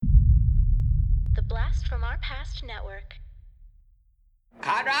The Blast from Our Past Network.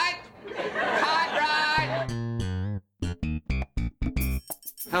 Cartwright! Cartwright!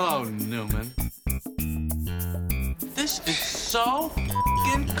 Hello, Newman. This is so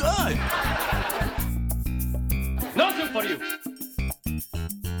f***ing good. Nothing for you.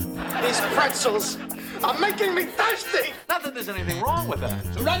 These pretzels are making me thirsty. Not that there's anything wrong with that.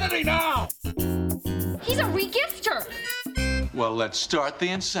 Serenity now! He's a regifter. Well, let's start the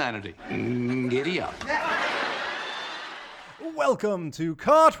insanity. Giddy up. Welcome to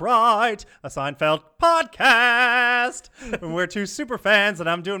Cartwright, a Seinfeld podcast. We're two super fans, and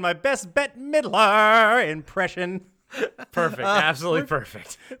I'm doing my best Bette Midler impression. Perfect. Absolutely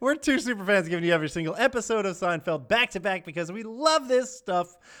perfect. We're two super fans giving you every single episode of Seinfeld back to back because we love this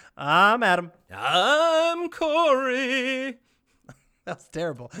stuff. I'm Adam. I'm Corey. That was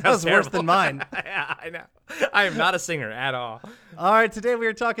terrible. That was worse than mine. Yeah, I know. I am not a singer at all. All right, today we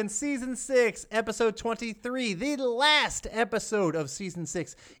are talking Season 6, Episode 23, the last episode of Season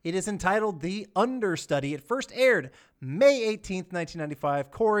 6. It is entitled The Understudy. It first aired May 18th,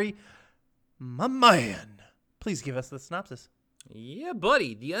 1995. Corey, my man, please give us the synopsis. Yeah,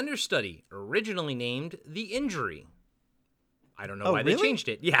 buddy. The Understudy, originally named The Injury. I don't know why they changed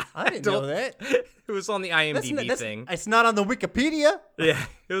it. Yeah. I didn't know that. It was on the IMDb thing. It's not on the Wikipedia. Yeah,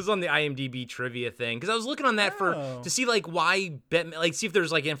 it was on the IMDb trivia thing. Because I was looking on that to see why see if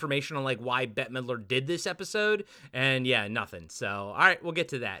there's information on why Bette Midler did this episode. And yeah, nothing. So, all right, we'll get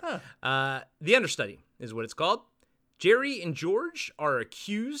to that. The Understudy is what it's called. Jerry and George are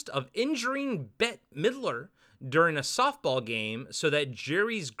accused of injuring Bette Midler during a softball game so that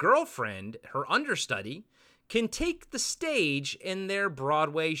Jerry's girlfriend, her understudy, can take the stage in their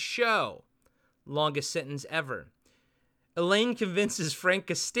Broadway show. Longest sentence ever. Elaine convinces Frank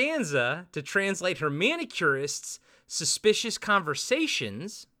Costanza to translate her manicurist's suspicious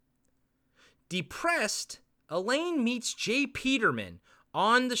conversations. Depressed, Elaine meets Jay Peterman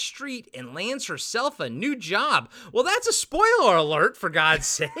on the street and lands herself a new job. Well, that's a spoiler alert, for God's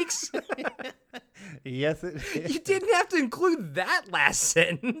sakes. Yes, it is. You didn't have to include that last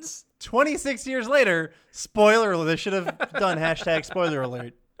sentence. 26 years later, spoiler alert. They should have done hashtag spoiler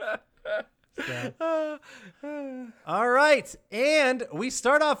alert. So. All right. And we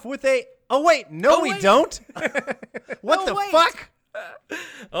start off with we don't. What the fuck?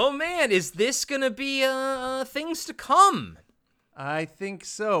 Oh, man. Is this going to be things to come? I think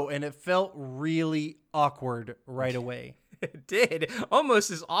so. And it felt really awkward right away. It did. Almost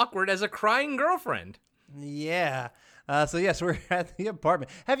as awkward as a crying girlfriend. Yeah. So yes, we're at the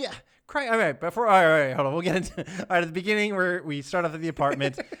apartment. Have you crying? All right, all right, hold on. We'll get into all right at the beginning where we start off at the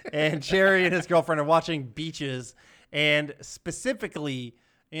apartment, and Jerry and his girlfriend are watching Beaches, and specifically,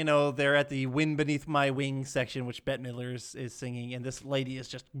 they're at the "Wind Beneath My Wings" section, which Bette Midler is singing, and this lady is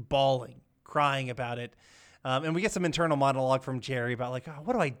just bawling, crying about it. And we get some internal monologue from Jerry about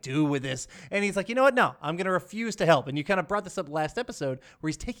what do I do with this? And he's like, you know what? No, I'm going to refuse to help. And you kind of brought this up last episode where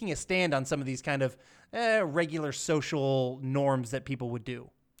he's taking a stand on some of these kind of regular social norms that people would do.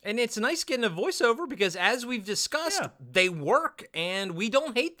 And it's nice getting a voiceover because as we've discussed, they work and we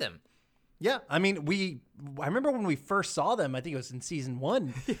don't hate them. Yeah. I mean, I remember when we first saw them, I think it was in season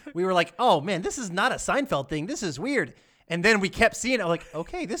 1, we were like, oh man, this is not a Seinfeld thing. This is weird. And then we kept seeing it. I'm like,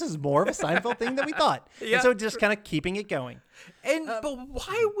 okay, this is more of a Seinfeld thing than we thought. Yeah. And so just kind of keeping it going. And but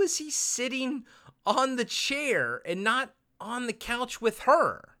why was he sitting on the chair and not on the couch with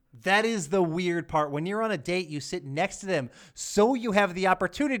her? That is the weird part. When you're on a date, you sit next to them so you have the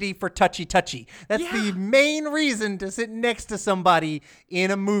opportunity for touchy-touchy. That's the main reason to sit next to somebody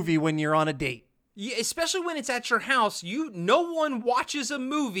in a movie when you're on a date. Yeah, especially when it's at your house. No one watches a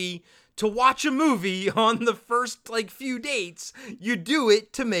movie to watch a movie on the first few dates. You do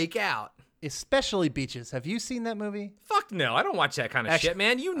it to make out. Especially Beaches. Have you seen that movie? Fuck no, I don't watch that kind of shit,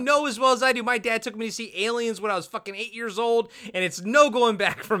 man. You know as well as I do, my dad took me to see Aliens when I was fucking 8 years old, and it's no going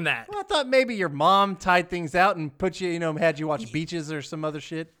back from that. Well, I thought maybe your mom tied things out and put you, had you watch Beaches or some other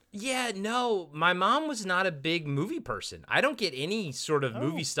shit. Yeah, no, my mom was not a big movie person. I don't get any sort of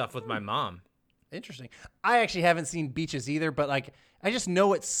movie stuff with my mom. Interesting. I actually haven't seen Beaches either, but I just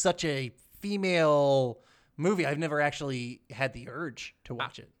know it's such a female movie. I've never actually had the urge to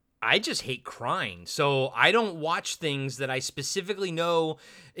watch it. I just hate crying, so I don't watch things that I specifically know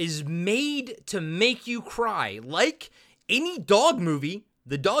is made to make you cry. Like any dog movie,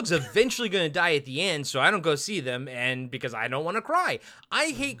 The dog's eventually going to die at the end, so I don't go see them, and because I don't want to cry. I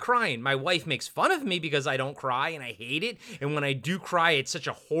hate crying. My wife makes fun of me because I don't cry, and I hate it. And when I do cry, it's such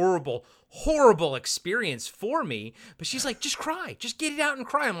a horrible, horrible experience for me. But she's like, just cry. Just get it out and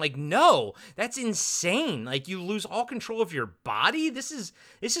cry. I'm like, no, that's insane. Like, you lose all control of your body? This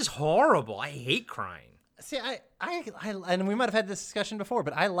is horrible. I hate crying. See, I, and we might have had this discussion before,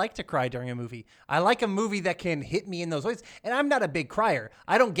 but I like to cry during a movie. I like a movie that can hit me in those ways. And I'm not a big crier.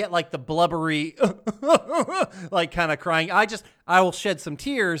 I don't get like the blubbery, like kind of crying. I will shed some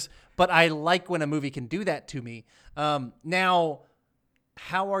tears, but I like when a movie can do that to me. Now,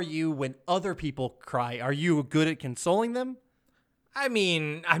 how are you when other people cry? Are you good at consoling them? I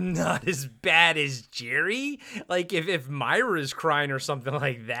mean, I'm not as bad as Jerry. Like, if Myra's crying or something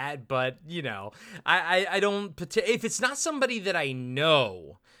like that, but, you know, I don't... If it's not somebody that I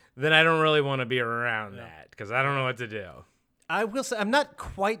know, then I don't really want to be around that, because I don't know what to do. I will say, I'm not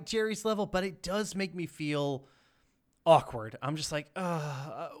quite Jerry's level, but it does make me feel awkward. I'm just like,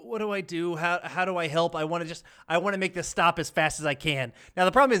 what do I do? How do I help? I want to make this stop as fast as I can. Now,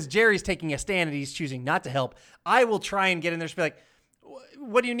 the problem is Jerry's taking a stand and he's choosing not to help. I will try and get in there and be like,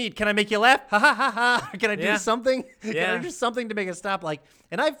 what do you need? Can I make you laugh? Ha ha ha ha. Can I do something? Can I do something to make it stop? Like,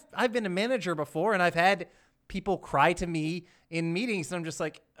 and I've been a manager before, and I've had people cry to me in meetings, and I'm just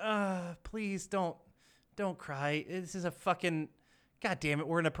like, please don't cry. This is a fucking, God damn it.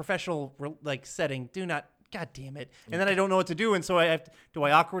 We're in a professional like setting. Do not. God damn it. And then I don't know what to do. And so do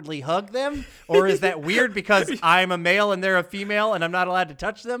I awkwardly hug them? Or is that weird because I'm a male and they're a female and I'm not allowed to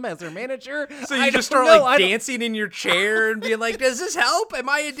touch them as their manager? So you just start like dancing in your chair and being like, does this help? Am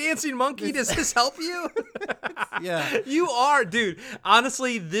I a dancing monkey? Does this help you? Yeah. You are, dude.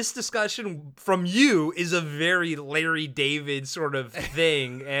 Honestly, this discussion from you is a very Larry David sort of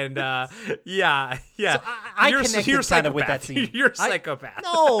thing. And yeah. So I connected kind of with that scene. You're a psychopath.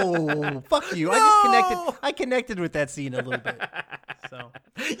 No, fuck you. No. I connected with that scene a little bit. So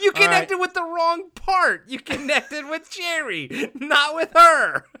you connected with the wrong part. You connected with Jerry, not with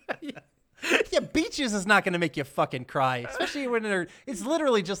her. Yeah, Beaches is not going to make you fucking cry, especially when it's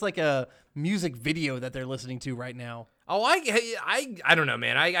literally just like a music video that they're listening to right now. Oh, I don't know,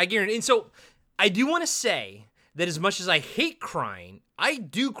 man. I guarantee. And so I do want to say that as much as I hate crying, I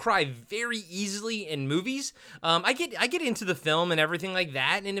do cry very easily in movies. I get into the film and everything like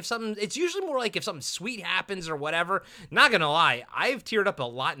that, and it's usually more like if something sweet happens or whatever. Not gonna lie, I've teared up a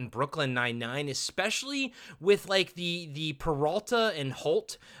lot in Brooklyn Nine-Nine, especially with like the Peralta and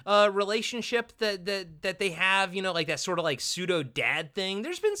Holt relationship that they have. You know, like that sort of like pseudo dad thing.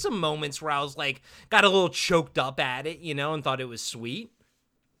 There's been some moments where I was like got a little choked up at it, you know, and thought it was sweet.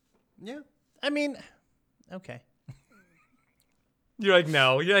 Yeah, I mean, okay. You're like,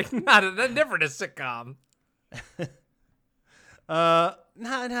 no. You're like, never in a sitcom. Yeah.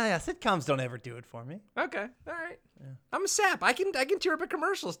 Sitcoms don't ever do it for me. Okay, all right. Yeah. I'm a sap. I can tear up at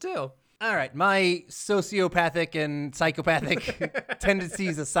commercials too. All right, my sociopathic and psychopathic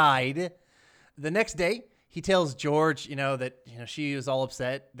tendencies aside, the next day he tells George, that she was all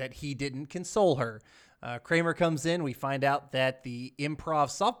upset that he didn't console her. Kramer comes in. We find out that the improv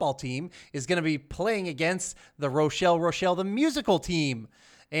softball team is going to be playing against the Rochelle the musical team.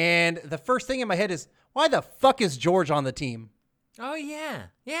 And the first thing in my head is, why the fuck is George on the team? Oh, yeah.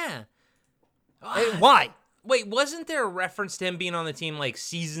 Yeah. Why? Wait, wasn't there a reference to him being on the team like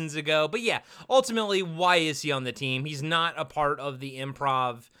seasons ago? But yeah, ultimately, why is he on the team? He's not a part of the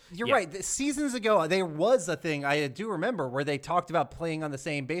improv. You're right. Seasons ago, there was a thing I do remember where they talked about playing on the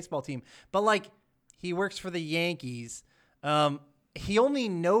same baseball team. But like, he works for the Yankees. He only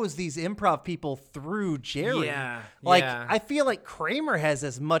knows these improv people through Jerry. Yeah. I feel like Kramer has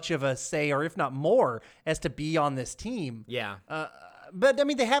as much of a say, or if not more, as to be on this team. Yeah. But I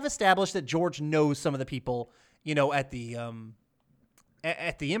mean, they have established that George knows some of the people, at the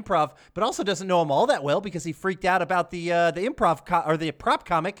improv, but also doesn't know them all that well because he freaked out about the improv or the prop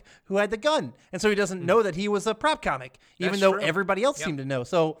comic who had the gun, and so he doesn't know that he was a prop comic, even though everybody else seemed to know.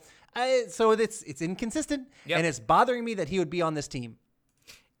 So it's inconsistent, and it's bothering me that he would be on this team.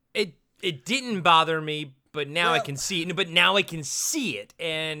 It didn't bother me, but now I can see it. But now I can see it,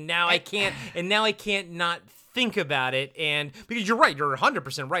 and now I can't. And now I can't not think about it. And because you're right, you're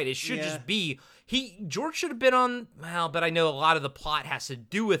 100% right. It should just be George should have been on. Well, but I know a lot of the plot has to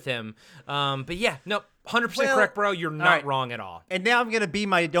do with him. But yeah, no, 100% correct, bro. You're not wrong at all. And now I'm gonna be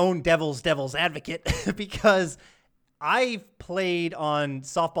my own devil's advocate because I've played on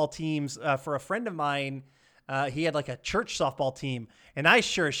softball teams for a friend of mine. He had like a church softball team, and I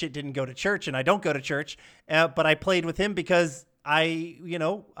sure as shit didn't go to church, and I don't go to church. But I played with him because he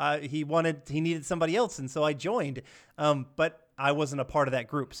needed somebody else, and so I joined. But I wasn't a part of that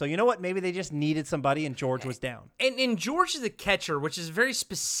group. So you know what? Maybe they just needed somebody, and George was down. And George is a catcher, which is a very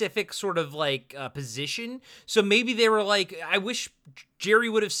specific sort of like position. So maybe they were like, I wish Jerry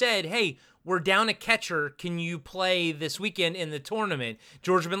would have said, hey, we're down a catcher. Can you play this weekend in the tournament?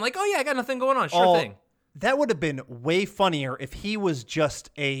 George would have been like, oh, yeah, I got nothing going on. Sure thing. That would have been way funnier if he was just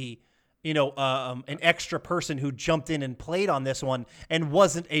an extra person who jumped in and played on this one and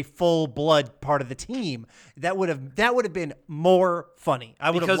wasn't a full blood part of the team. That would have been more funny.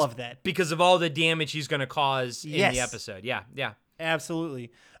 I would have loved that because of all the damage he's going to cause in Yes. the episode. Yeah,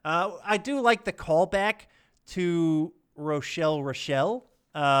 absolutely. I do like the callback to Rochelle,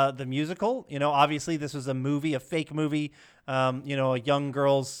 the musical. Obviously this was a fake movie. A young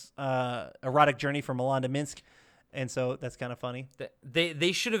girl's erotic journey from Milan to Minsk. And so that's kind of funny.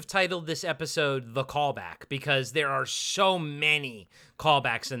 They should have titled this episode The Callback because there are so many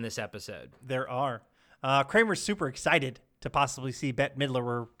callbacks in this episode. There are. Kramer's super excited to possibly see Bette Midler.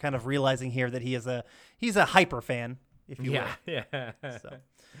 We're kind of realizing here that he's a hyper fan, if you will. Yeah. So.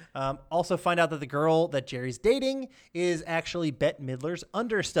 Also find out that the girl that Jerry's dating is actually Bette Midler's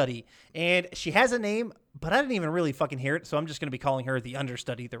understudy. And she has a name, but I didn't even really fucking hear it, so I'm just going to be calling her the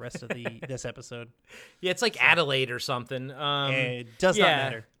understudy the rest of this episode. Yeah, it's like Adelaide or something. It does not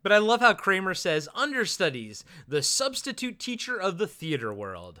matter. But I love how Kramer says, understudies, the substitute teacher of the theater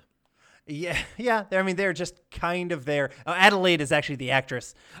world. Yeah. I mean, they're just kind of there. Adelaide is actually the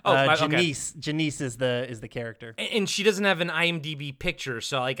actress. Janice is the character, and she doesn't have an IMDb picture,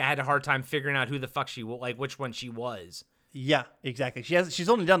 so like I had a hard time figuring out who the fuck which one she was. Yeah, exactly. She's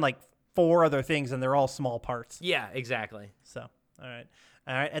only done like 4 other things, and they're all small parts. Yeah, exactly. So, all right.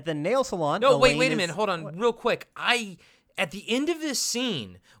 At the nail salon. No, wait a minute. Hold on, real quick. At the end of this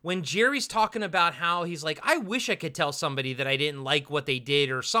scene, when Jerry's talking about how he's like, I wish I could tell somebody that I didn't like what they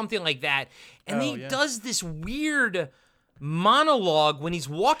did or something like that. And he does this weird monologue when he's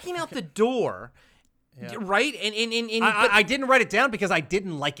walking out the door, right? But I didn't write it down because I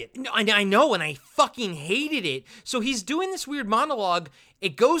didn't like it. No, I know, and I fucking hated it. So he's doing this weird monologue.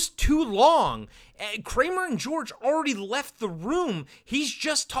 It goes too long. Kramer and George already left the room. He's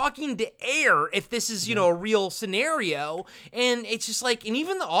just talking to air if this is, a real scenario. And it's just like, and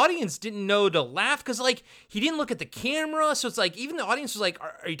even the audience didn't know to laugh because, like, he didn't look at the camera. So it's like, even the audience was like,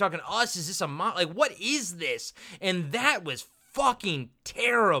 are you talking to us? Is this like, what is this? And that was fucking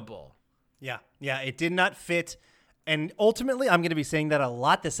terrible. Yeah, it did not fit. And ultimately, I'm going to be saying that a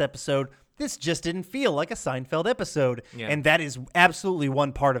lot this episode. This just didn't feel like a Seinfeld episode. Yeah. And that is absolutely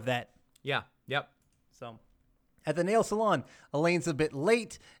one part of that. Yeah, yep. So, at the nail salon, Elaine's a bit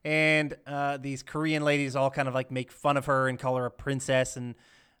late, and these Korean ladies all kind of like make fun of her and call her a princess and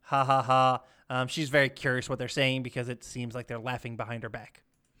ha ha ha. She's very curious what they're saying because it seems like they're laughing behind her back.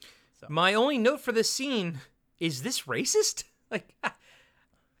 So. My only note for this scene is this racist? Like,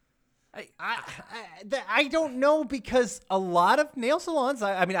 I don't know because a lot of nail salons,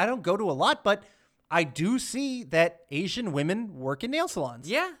 I mean, I don't go to a lot, but I do see that Asian women work in nail salons.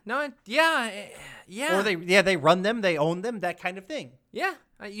 Yeah. Or they run them, they own them, that kind of thing. Yeah.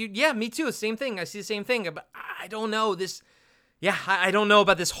 Me too. Same thing. I see the same thing. But I don't know this. Yeah, I don't know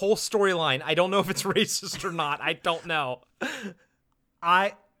about this whole storyline. I don't know if it's racist or not. I don't know.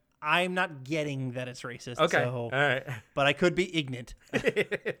 I'm not getting that it's racist. Okay. So, all right. But I could be ignorant.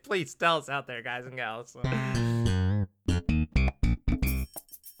 Please tell us out there, guys and gals.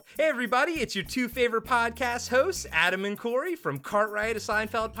 Hey, everybody. It's your 2 favorite podcast hosts, Adam and Corey from Cartwright, a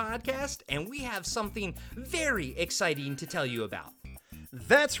Seinfeld podcast, and we have something very exciting to tell you about.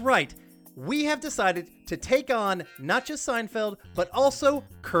 That's right. We have decided to take on not just Seinfeld, but also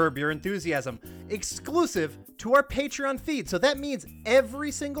Curb Your Enthusiasm, exclusive to our Patreon feed. So that means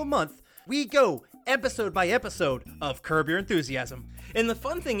every single month, we go episode by episode of Curb Your Enthusiasm. And the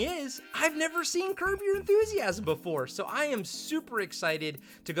fun thing is, I've never seen Curb Your Enthusiasm before, so I am super excited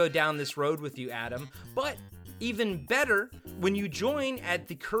to go down this road with you, Adam. But even better, when you join at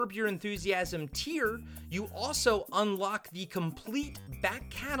the Curb Your Enthusiasm tier, you also unlock the complete back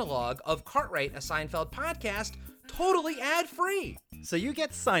catalog of Cartwright, a Seinfeld podcast, totally ad-free. So you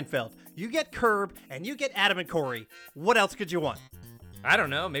get Seinfeld, you get Curb, and you get Adam and Corey. What else could you want? I don't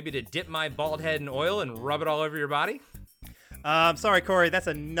know, maybe to dip my bald head in oil and rub it all over your body? Sorry, Corey, that's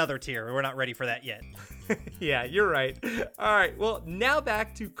another tier. We're not ready for that yet. Yeah, you're right. All right, well, now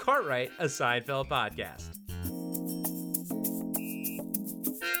back to Cartwright, a Seinfeld podcast.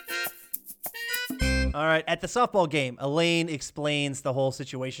 All right, at the softball game, Elaine explains the whole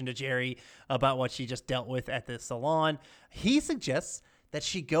situation to Jerry about what she just dealt with at the salon. He suggests that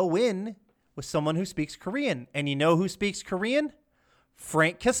she go in with someone who speaks Korean. And you know who speaks Korean?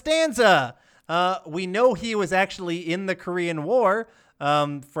 Frank Costanza. We know he was actually in the Korean War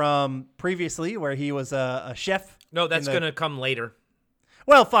from previously, where he was a chef. No, that's going to come later.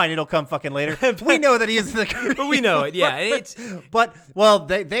 Well, fine, it'll come fucking later. We know that he is in the Korean But we know it, yeah. Well,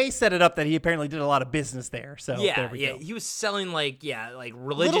 they set it up that he apparently did a lot of business there. So there we go. He was selling like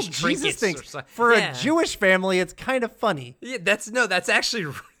religious Little trinkets Jesus things. or something. For a Jewish family, it's kind of funny. Yeah, that's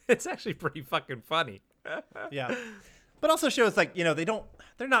actually pretty fucking funny. Yeah. But also shows like,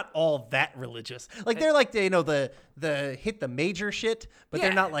 they're not all that religious. Like they're like, the hit the major shit, but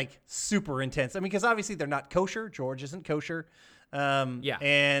they're not like super intense. I mean, because obviously they're not kosher. George isn't kosher.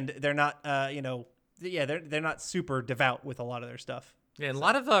 And they're not, they're not super devout with a lot of their stuff. Yeah, and a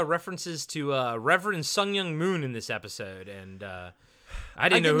lot of references to Reverend Sung Young Moon in this episode, and I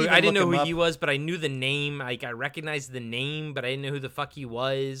didn't know who he was, but I knew the name. Like I recognized the name, but I didn't know who the fuck he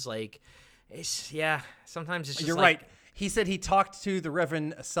was. Like, sometimes it's just You're right. He said he talked to the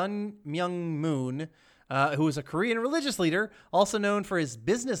Reverend Sun Myung Moon, who is a Korean religious leader, also known for his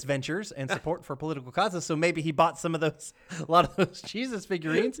business ventures and support for political causes. So maybe he bought a lot of those Jesus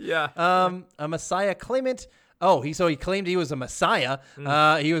figurines. Yeah. A Messiah claimant. Oh, he claimed he was a Messiah.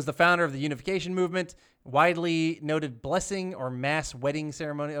 He was the founder of the Unification Movement, widely noted blessing or mass wedding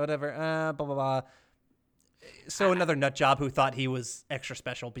ceremony, or whatever. Blah blah blah. So another nut job who thought he was extra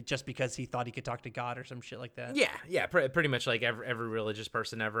special just because he thought he could talk to God or some shit like that. Yeah, pretty much like every religious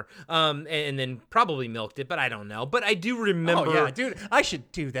person ever. And then probably milked it, but I don't know. But I do remember. Oh yeah, dude, I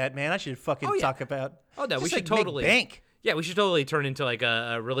should do that, man. I should fucking talk about. Oh no, we should make totally bank. Yeah, we should totally turn into like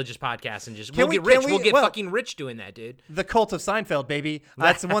a religious podcast and just Can we'll we- get rich. can we- We'll get well- fucking rich doing that, dude. The cult of Seinfeld, baby.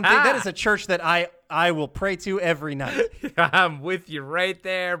 That's one thing. That is a church that I will pray to every night. I'm with you right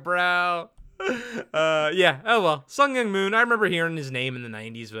there, bro. Yeah. Oh well, Sung Young Moon. I remember hearing his name in the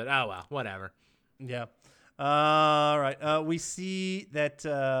 '90s, but oh well, whatever. Yeah. All right. We see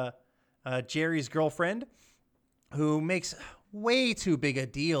that Jerry's girlfriend, who makes way too big a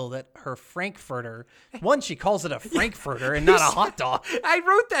deal that her Frankfurter, she calls it a Frankfurter and not a hot dog. I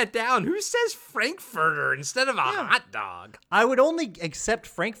wrote that down. Who says Frankfurter instead of a hot dog? I would only accept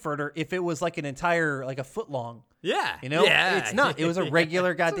Frankfurter if it was like an entire, like a foot long. Yeah. Yeah. It's not. It was a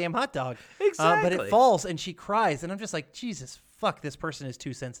regular goddamn hot dog. Exactly. But it falls and she cries. And I'm just like, Jesus, fuck, this person is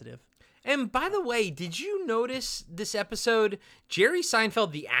too sensitive. And by the way, did you notice this episode? Jerry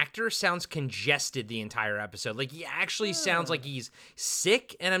Seinfeld, the actor, sounds congested the entire episode. Like, he actually sounds like he's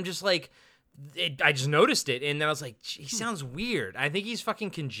sick. And I'm just like, I just noticed it. And then I was like, he sounds weird. I think he's fucking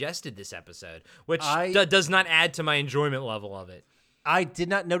congested this episode, which does not add to my enjoyment level of it. I did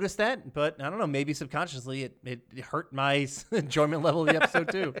not notice that, but I don't know. Maybe subconsciously it hurt my enjoyment level of the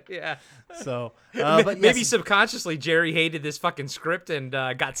episode too. Yeah. So, but maybe subconsciously Jerry hated this fucking script and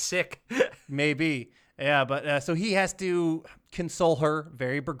got sick. Maybe. Yeah, but so he has to console her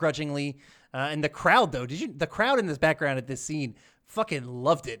very begrudgingly. And the crowd, though, the crowd in this background at this scene fucking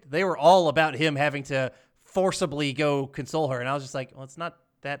loved it. They were all about him having to forcibly go console her, and I was just like, well, it's not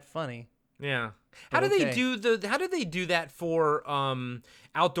that funny. Yeah. How do they do that for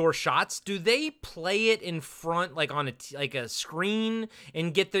outdoor shots? Do they play it in front, like on a screen,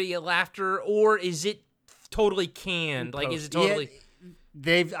 and get the laughter, or is it totally canned? Like, is it totally?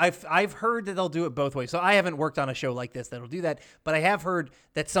 Yeah, I've heard that they'll do it both ways. So I haven't worked on a show like this that'll do that, but I have heard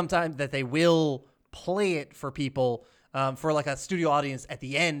that sometimes that they will play it for people. For like a studio audience at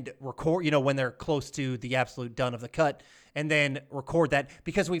the end, record, when they're close to the absolute done of the cut, and then record that,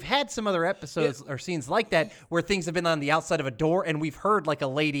 because we've had some other episodes or scenes like that where things have been on the outside of a door and we've heard like a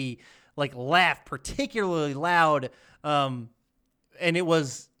lady like laugh particularly loud, and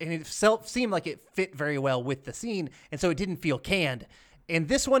it seemed like it fit very well with the scene, and so it didn't feel canned. And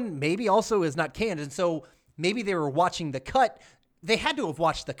this one maybe also is not canned, and so maybe they were watching the cut. They had to have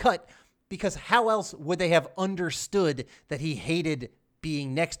watched the cut, because how else would they have understood that he hated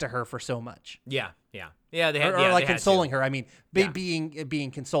being next to her for so much? Yeah. They had, or like they consoling her. I mean,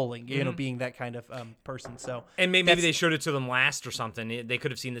 being consoling, being that kind of person. So, and maybe they showed it to them last or something. They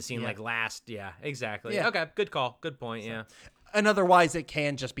could have seen the scene like last. Yeah, exactly. Yeah. Okay, good call. Good point. Yeah. And otherwise, it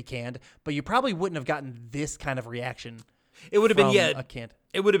can just be canned, but you probably wouldn't have gotten this kind of reaction. It would have been a canned.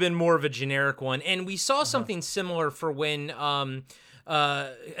 It would have been more of a generic one, and we saw something similar for when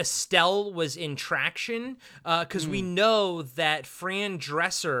Estelle was in Traction, because we know that Fran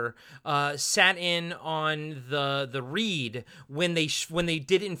Dresser sat in on the read when they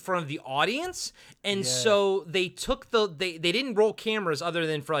did it in front of the audience, and so they took they didn't roll cameras other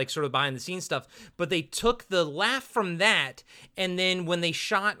than for like sort of behind the scenes stuff, but they took the laugh from that, and then when they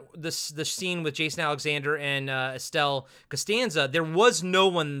shot the scene with Jason Alexander and Estelle Costanza, there was no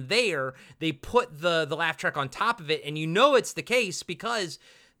one there. They put the laugh track on top of it, and it's the case because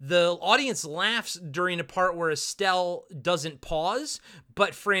the audience laughs during a part where Estelle doesn't pause,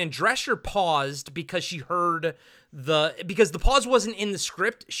 but Fran Drescher paused because she heard because the pause wasn't in the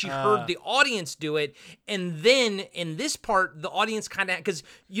script. She heard the audience do it, and then in this part, the audience kind of, because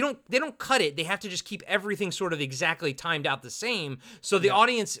they don't cut it. They have to just keep everything sort of exactly timed out the same. So the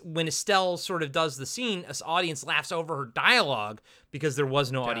audience, when Estelle sort of does the scene, this audience laughs over her dialogue because there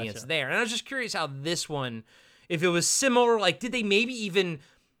was no audience there. And I was just curious how this one, if it was similar, like did they maybe even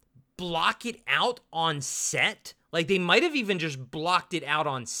block it out on set? Like, they might have even just blocked it out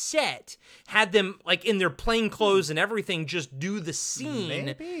on set, had them, like, in their plain clothes and everything, just do the scene.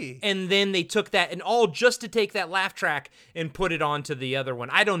 Maybe. And then they took that, and all just to take that laugh track and put it onto the other one.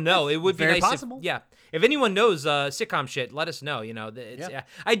 I don't know. It would be very nice possible. if anyone knows sitcom shit, let us know. You know,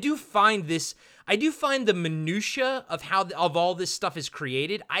 I do find the minutia of how of all this stuff is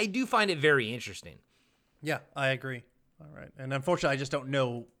created. I do find it very interesting. Yeah, I agree. All right. And unfortunately, I just don't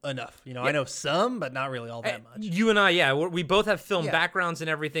know enough. You know, I know some, but not really all that much. You and I, we both have film backgrounds and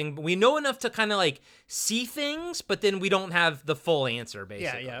everything, but we know enough to kind of like see things, but then we don't have the full answer,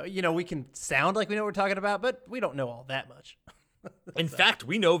 basically. Yeah. You know, we can sound like we know what we're talking about, but we don't know all that much. In fact,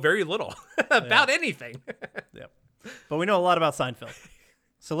 we know very little about anything. Yep. But we know a lot about Seinfeld.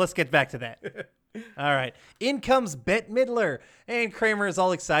 So let's get back to that. All right. In comes Bette Midler, and Kramer is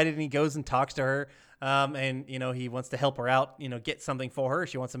all excited, and he goes and talks to her. And, you know, he wants to help her out, you know, get something for her.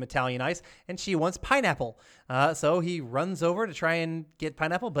 She wants some Italian ice, and she wants pineapple. So he runs over to try and get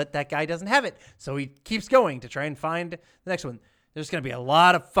pineapple, but that guy doesn't have it. So he keeps going to try and find the next one. There's going to be a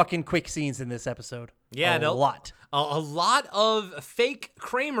lot of fucking quick scenes in this episode. Yeah, a lot. A lot of fake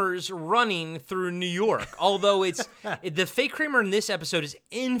Kramers running through New York. Although it's the fake Kramer in this episode is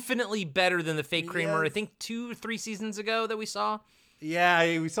infinitely better than the fake Kramer, I think 2 or 3 seasons ago that we saw.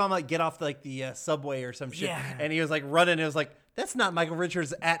 Yeah, we saw him like get off like the subway or some shit, and he was like running. It was like, that's not Michael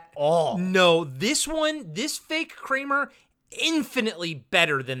Richards at all. No, this fake Kramer, infinitely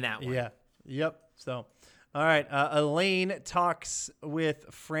better than that one. Yeah. Yep. So, all right. Elaine talks with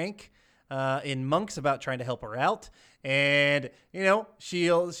Frank in Monks about trying to help her out. And, you know,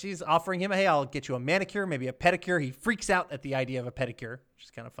 she's offering him, hey, I'll get you a manicure, maybe a pedicure. He freaks out at the idea of a pedicure, which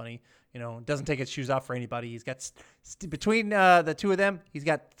is kind of funny. You know, doesn't take his shoes off for anybody. He's got, between the two of them, he's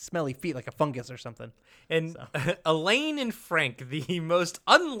got smelly feet like a fungus or something. And Elaine and Frank, the most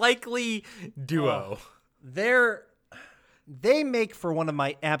unlikely duo. They make for one of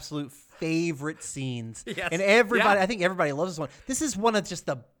my absolute favorite scenes. Yes. And I think everybody loves this one. This is one of just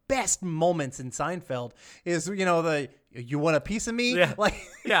the best moments in Seinfeld is, you know, you want a piece of me? Yeah. Like,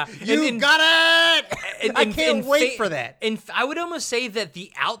 yeah. you got it! I can't wait for that. And I would almost say that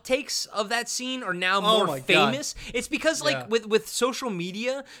the outtakes of that scene are now Oh more my famous. God. It's because, like, with social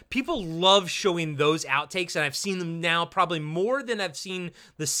media, people love showing those outtakes, and I've seen them now probably more than I've seen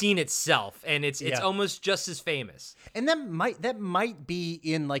the scene itself, and it's almost just as famous. And that might be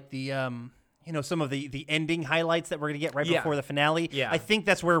in, like, the you know, some of the ending highlights that we're going to get right before the finale. Yeah. I think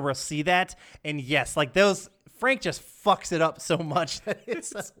that's where we'll see that. And yes, like those, Frank just fucks it up so much that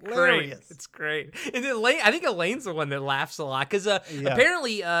it's hilarious. Great. It's great. And Elaine, I think Elaine's the one that laughs a lot because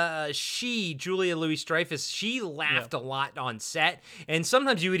apparently Julia Louis-Dreyfus, she laughed a lot on set. And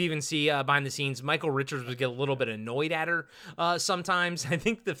sometimes you would even see behind the scenes, Michael Richards would get a little bit annoyed at her sometimes. I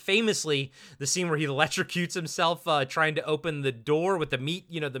think famously the scene where he electrocutes himself trying to open the door with the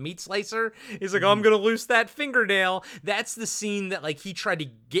meat slicer. He's like, oh, I'm going to loose that fingernail. That's the scene that like he tried to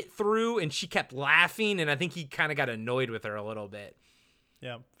get through and she kept laughing. And I think he kind of got annoyed with her a little bit.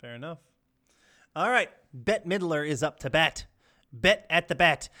 Yeah, fair enough. All right. Bette Midler is up to bat. Bet at the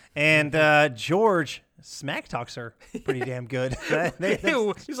bat. And George smack talks her pretty damn good.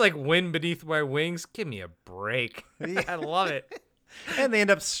 He's like, wind beneath my wings. Give me a break. I love it. And they end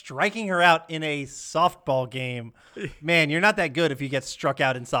up striking her out in a softball game. Man, you're not that good if you get struck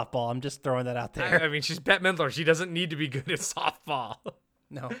out in softball. I'm just throwing that out there. I mean, she's Bette Midler. She doesn't need to be good at softball.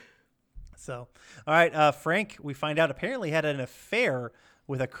 No. So, all right, Frank, we find out apparently had an affair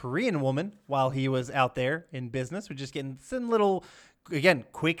with a Korean woman while he was out there in business. We're just getting some little, again,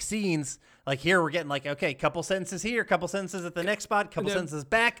 quick scenes. Like here, we're getting like, okay, couple sentences here, couple sentences at the next spot, couple sentences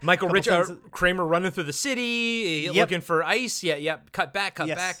back. Michael Richards, Kramer running through the city, looking for ice. Yep. Cut back.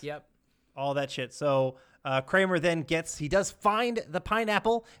 Yep. All that shit. So Kramer then he does find the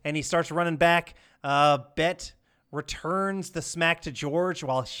pineapple and he starts running back. Bette returns the smack to George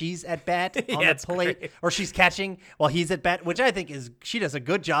while she's at bat on the plate, great. Or she's catching while he's at bat, which I think she does a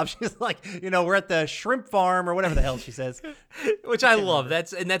good job. She's like, you know, we're at the shrimp farm or whatever the hell she says, which I love.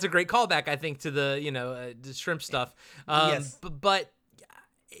 That's a great callback, I think, to the the shrimp stuff. Yes, but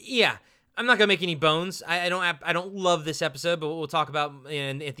yeah. I'm not gonna make any bones. I don't love this episode, but we'll talk about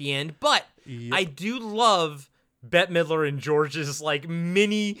at the end. But I do love Bette Midler and George's like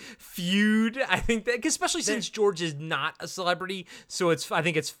mini feud. I think that, especially since George is not a celebrity, so I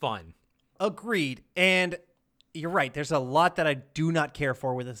think it's fun. Agreed. And you're right. There's a lot that I do not care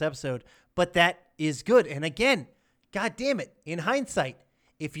for with this episode, but that is good. And again, God damn it, in hindsight,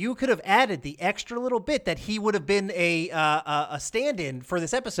 if you could have added the extra little bit that he would have been a stand-in for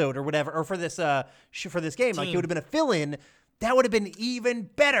this episode or whatever, or for this game, like he would have been a fill-in, that would have been even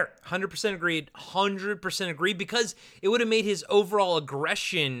better. 100% agreed. 100% agreed, because it would have made his overall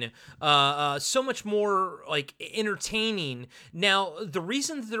aggression so much more like entertaining. Now, the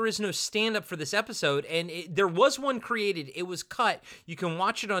reason that there is no stand-up for this episode, and there was one created, it was cut. You can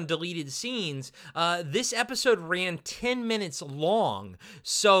watch it on deleted scenes. This episode ran 10 minutes long,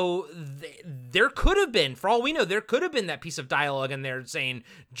 so there could have been, for all we know, there could have been that piece of dialogue in there saying,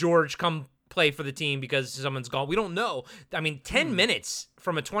 "George, come play for the team because someone's gone." We don't know. I mean, 10 minutes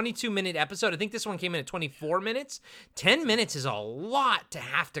from a 22-minute episode. I think this one came in at 24 minutes. 10 minutes is a lot to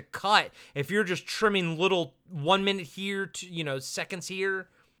have to cut if you're just trimming little 1 minute here to, seconds here.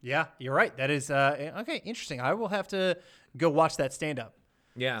 Yeah, you're right. That is okay. Interesting. I will have to go watch that stand-up.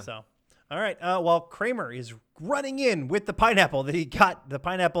 Yeah. So, all right. While Kramer is running in with the pineapple that he got, the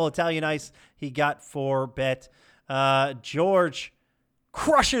pineapple Italian ice he got for Bette, George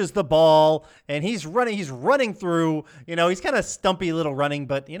crushes the ball, and he's running through, he's kind of stumpy little running,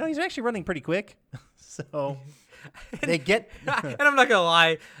 but he's actually running pretty quick. So they get and I'm not gonna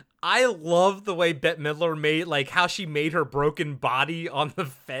lie, I love the way Bette Midler made, like, how she made her broken body on the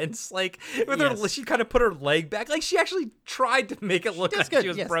fence, like with her, she kind of put her leg back, like she actually tried to make it look like she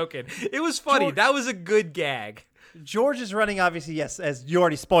was broken. It was funny. That was a good gag. George is running, obviously, yes, as you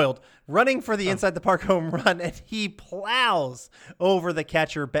already spoiled, running for the inside the park home run, and he plows over the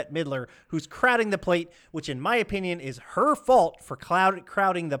catcher, Bette Midler, who's crowding the plate, which in my opinion is her fault for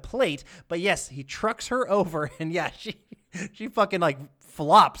crowding the plate. But yes, he trucks her over, and yeah, she fucking like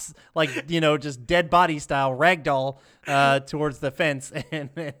flops, like, just dead body style ragdoll towards the fence, and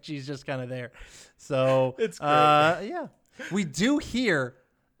she's just kind of there. So it's great. Yeah, we do hear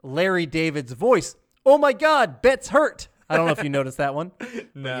Larry David's voice. Oh my God, Bette's hurt. I don't know if you noticed that one.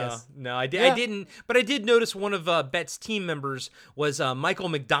 No, I didn't. But I did notice one of Bette's team members was Michael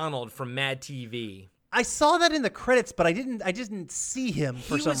McDonald from Mad TV. I saw that in the credits, but I didn't see him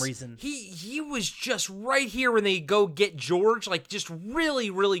for some reason. He was just right here when they go get George, like just really,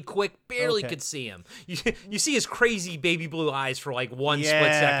 really quick, barely could see him. You see his crazy baby blue eyes for like one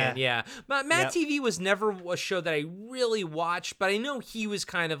split second. Yeah. But Mad TV was never a show that I really watched, but I know he was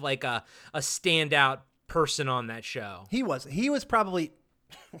kind of like a standout person on that show. He was probably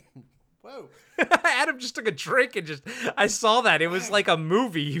whoa. Adam just took a drink and I saw that. It was like a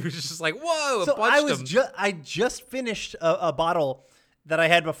movie. He was just like, whoa, so punched him. I just finished a bottle that I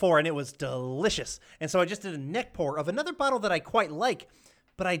had before, and it was delicious. And so I just did a neck pour of another bottle that I quite like,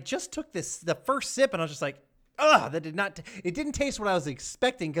 but I just took the first sip, and I was just like, ugh, it didn't taste what I was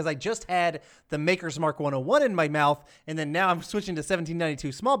expecting, because I just had the Maker's Mark 101 in my mouth, and then now I'm switching to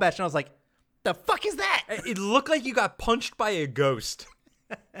 1792 small batch, and I was like, the fuck is that? It looked like you got punched by a ghost.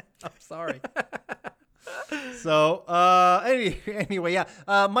 I'm sorry. So, anyway,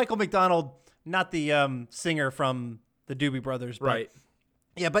 yeah. Michael McDonald, not the singer from the Doobie Brothers. But, right.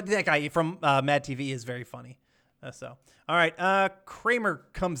 Yeah, but that guy from Mad TV is very funny. All right. Kramer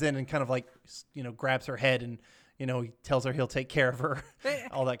comes in and kind of like, grabs her head and, he tells her he'll take care of her,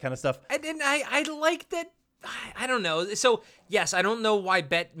 all that kind of stuff. And I like that. I don't know. So, yes, I don't know why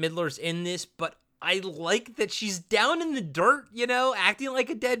Bette Midler's in this, but I like that she's down in the dirt, acting like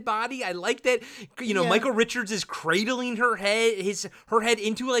a dead body. I like that, Michael Richards is cradling her head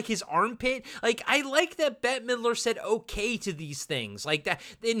into like his armpit. Like, I like that Bette Midler said okay to these things. Like that,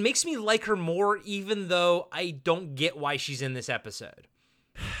 it makes me like her more, even though I don't get why she's in this episode.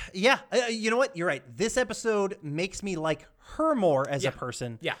 Yeah, you know what? You're right. This episode makes me like her more as a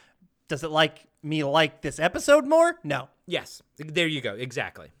person. Yeah. Does it like me like this episode more? No. Yes. There you go.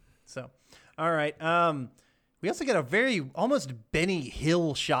 Exactly. So. All right. We also get a very almost Benny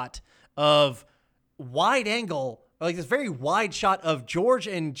Hill shot of wide angle, like this very wide shot of George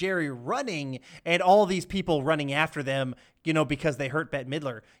and Jerry running and all these people running after them, because they hurt Bette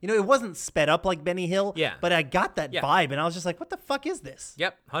Midler. It wasn't sped up like Benny Hill, but I got that vibe, and I was just like, what the fuck is this?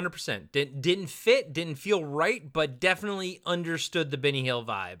 Yep, 100%. Didn't fit, didn't feel right, but definitely understood the Benny Hill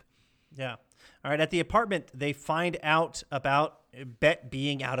vibe. Yeah. All right. At the apartment, they find out about Bet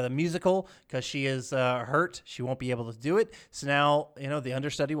being out of the musical because she is hurt. She won't be able to do it. So now, the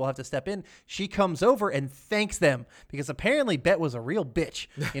understudy will have to step in. She comes over and thanks them because apparently Bet was a real bitch,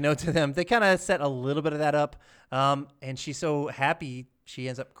 to them. They kind of set a little bit of that up. And she's so happy she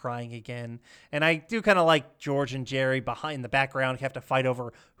ends up crying again. And I do kind of like George and Jerry behind the background have to fight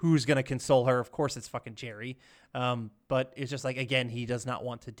over who's going to console her. Of course, it's fucking Jerry. But it's just like, again, he does not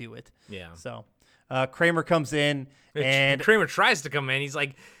want to do it. Yeah. So Kramer comes in and Kramer tries to come in. He's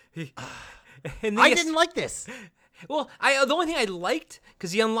like, and I didn't like this. Well, the only thing I liked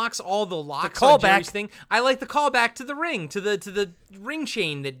because he unlocks all the locks The on callback. Jerry's thing. I like the callback to the ring, to the ring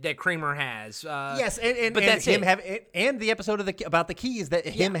chain that Kramer has. Yes, and but that's him it. and the episode of about the keys that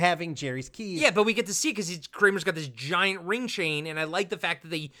him having Jerry's keys. Yeah, but we get to see because Kramer's got this giant ring chain, and I like the fact that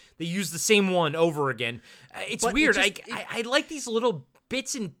they use the same one over again. It's But weird. I I like these little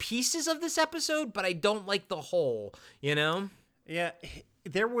bits and pieces of this episode, but I don't like the whole. Yeah.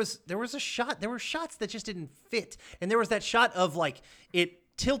 There was a shot. There were shots that just didn't fit, and there was that shot of like it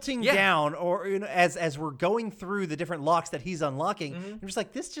tilting down, or as we're going through the different locks that he's unlocking. I'm just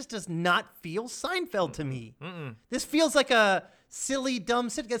like, this just does not feel Seinfeld to me. This feels like a silly, dumb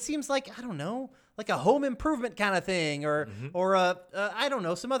sitcom. It seems like, I don't know, like a Home Improvement kind of thing, or I don't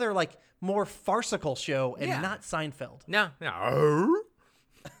know, some other like more farcical show, and not Seinfeld. No.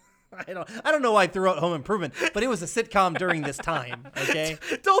 I don't know why I threw out Home Improvement, but it was a sitcom during this time. Okay,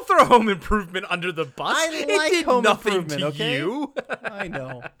 Don't throw Home Improvement under the bus. I it like did Home nothing Improvement, to okay? you. I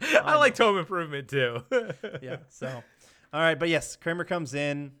know. I liked Home Improvement too. Yeah. So, all right, but yes, Kramer comes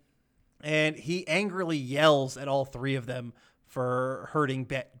in, and he angrily yells at all three of them for hurting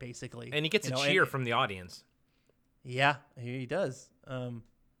Bet, basically. And he gets a cheer from the audience. Yeah, he does.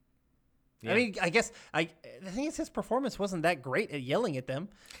 I mean, I guess the thing is his performance wasn't that great at yelling at them.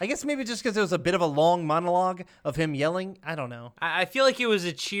 I guess maybe just because it was a bit of a long monologue of him yelling. I don't know. I feel like it was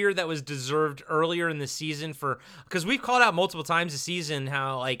a cheer that was deserved earlier in the season because we've called out multiple times this season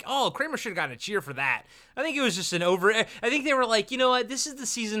how like, oh, Kramer should have gotten a cheer for that. I think it was just I think they were like, you know what, this is the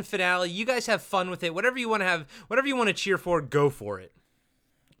season finale. You guys have fun with it. Whatever you want to cheer for, go for it.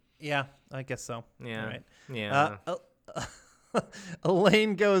 Yeah, I guess so. Yeah. All right. Yeah.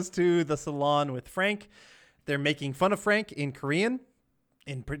 Elaine goes to the salon with Frank. They're making fun of Frank in Korean,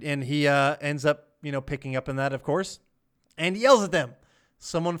 and he ends up, picking up on that, of course, and he yells at them.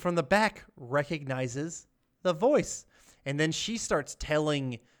 Someone from the back recognizes the voice, and then she starts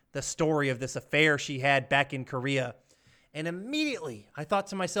telling the story of this affair she had back in Korea, and immediately I thought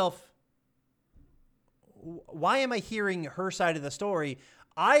to myself, why am I hearing her side of the story?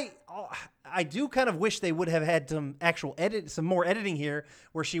 I do kind of wish they would have had some more editing here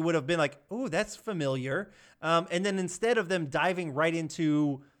where she would have been like, "Oh, that's familiar," and then instead of them diving right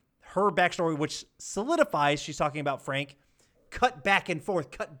into her backstory, which solidifies she's talking about Frank, cut back and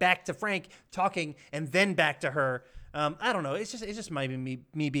forth, cut back to Frank talking, and then back to her. I don't know. It's just maybe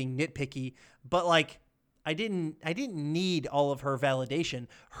me being nitpicky, but like I didn't need all of her validation.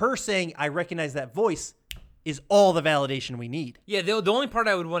 Her saying I recognize that voice is all the validation we need. Yeah, the only part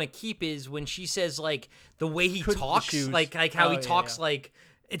I would want to keep is when she says like the way he talks, like how he talks, like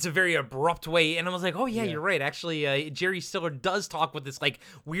it's a very abrupt way. And I was like, oh yeah, you're right. Actually, Jerry Stiller does talk with this like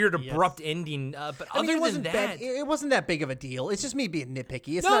weird abrupt ending. But other than that, it wasn't that big of a deal. It's just me being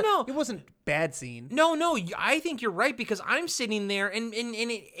nitpicky. It wasn't bad scene. No, I think you're right because I'm sitting there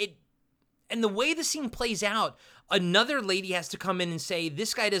and the way the scene plays out, another lady has to come in and say,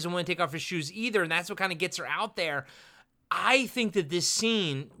 this guy doesn't want to take off his shoes either, and that's what kind of gets her out there. I think that this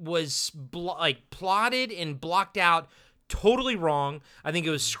scene was plotted and blocked out totally wrong. I think it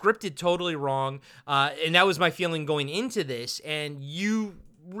was scripted totally wrong, and that was my feeling going into this, and you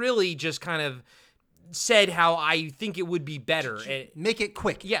really just kind of said how I think it would be better. Make it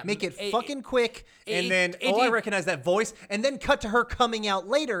quick. Yeah. Make it fucking quick. And then, I recognize that voice. And then cut to her coming out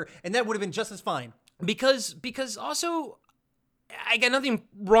later. And that would have been just as fine. Because also, I got nothing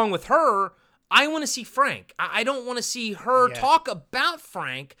wrong with her. I want to see Frank. I don't want to see her talk about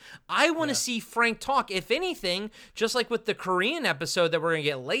Frank. I want to see Frank talk. If anything, just like with the Korean episode that we're going to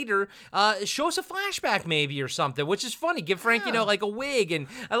get later, show us a flashback maybe or something, which is funny. Give Frank, like a wig. And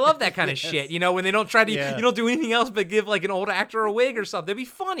I love that kind of shit, when they don't try to, you don't do anything else but give like an old actor a wig or something. It'd be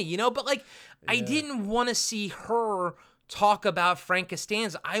funny, but like I didn't want to see her talk about Frank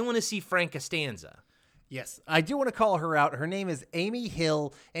Costanza. I want to see Frank Costanza. Yes, I do want to call her out. Her name is Amy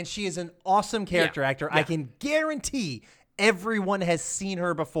Hill, and she is an awesome character actor. Yeah. I can guarantee everyone has seen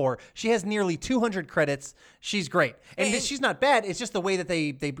her before. She has nearly 200 credits. She's great. And she's not bad. It's just the way that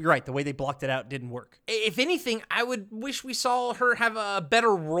you're right, the way they blocked it out didn't work. If anything, I would wish we saw her have a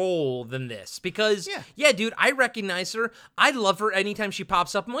better role than this because, yeah, dude, I recognize her. I love her anytime she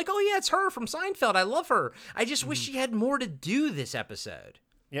pops up. I'm like, oh, yeah, it's her from Seinfeld. I love her. I just wish she had more to do this episode.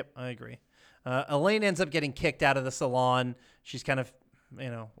 Yep, I agree. Elaine ends up getting kicked out of the salon. She's kind of,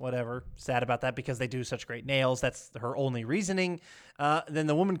 whatever, sad about that because they do such great nails. That's her only reasoning. Then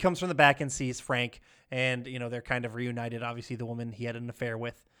the woman comes from the back and sees Frank, and, they're kind of reunited. Obviously, the woman he had an affair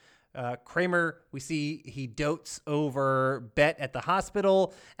with. Kramer, we see he dotes over Bet at the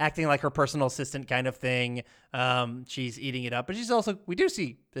hospital, acting like her personal assistant kind of thing. She's eating it up, but we do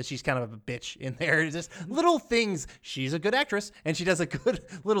see that she's kind of a bitch in there. Just little things. She's a good actress, and she does a good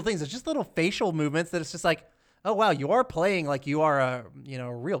little things. It's just little facial movements that it's just like, oh, wow, you are playing like you are a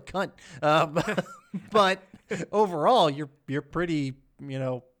real cunt. But overall, you're pretty,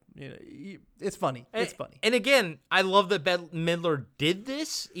 it's funny. It's funny. And again, I love that Bette Midler did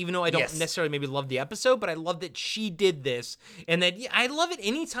this, even though I don't necessarily maybe love the episode, but I love that she did this. And that I love it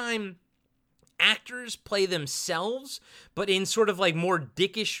anytime actors play themselves, but in sort of like more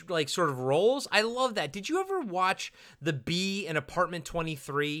dickish, like sort of roles. I love that. Did you ever watch The Bee in Apartment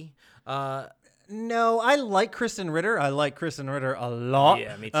 23? No, I like Kristen Ritter. I like Kristen Ritter a lot.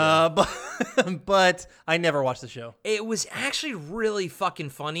 Yeah, me too. But I never watched the show. It was actually really fucking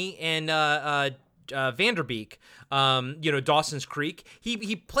funny. And Vanderbeek, Dawson's Creek,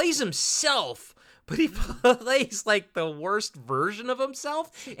 he plays himself, but he plays like the worst version of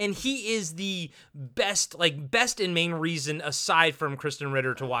himself. And he is the best and main reason aside from Kristen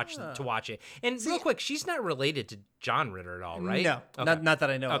Ritter to watch it. And real quick, she's not related to John Ritter at all, right? No, okay. not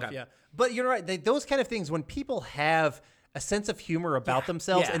that I know of. Yeah. But you're right. Those kind of things, when people have a sense of humor about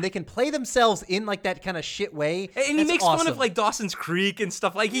themselves and they can play themselves in like that kind of shit way. And he makes fun of like Dawson's Creek and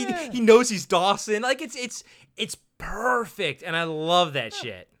stuff. Like he knows he's Dawson. Like it's perfect. And I love that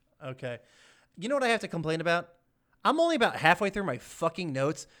shit. Okay. You know what I have to complain about? I'm only about halfway through my fucking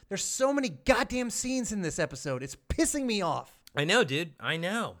notes. There's so many goddamn scenes in this episode. It's pissing me off. I know, dude. I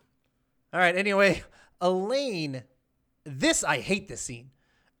know. All right. Anyway, Elaine, I hate this scene.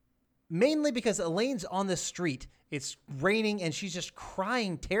 Mainly because Elaine's on the street. It's raining and she's just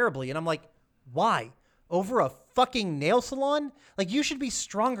crying terribly. And I'm like, why? Over a fucking nail salon? Like, you should be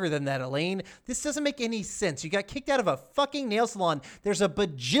stronger than that, Elaine. This doesn't make any sense. You got kicked out of a fucking nail salon. There's a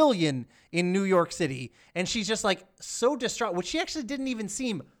bajillion in New York City. And she's just like so distraught, which she actually didn't even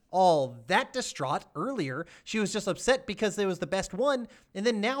seem all that distraught earlier. She was just upset because it was the best one. And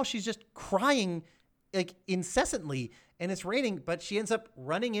then now she's just crying like incessantly. And it's raining, but she ends up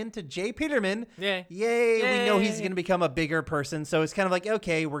running into Jay Peterman. Yay. We know he's going to become a bigger person. So it's kind of like,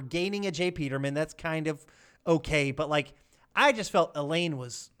 okay, we're gaining a Jay Peterman. That's kind of okay. But like, I just felt Elaine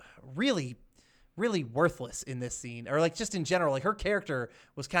was really, really worthless in this scene. Or like just in general, like her character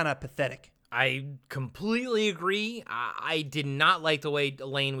was kind of pathetic. I completely agree. I did not like the way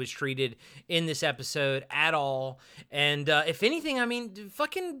Elaine was treated in this episode at all. And if anything, I mean,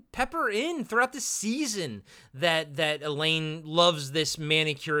 fucking pepper in throughout the season that Elaine loves this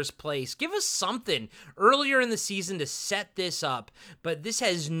manicurist place. Give us something earlier in the season to set this up. But this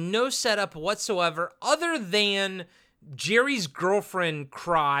has no setup whatsoever other than Jerry's girlfriend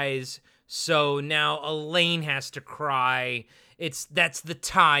cries. So now Elaine has to cry. That's the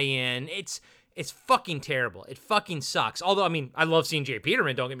tie-in. It's fucking terrible. It fucking sucks. Although, I mean, I love seeing Jay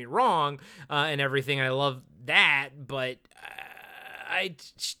Peterman, don't get me wrong, and everything. I love that, but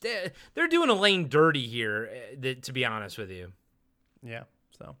they're doing Elaine dirty here, to be honest with you. Yeah,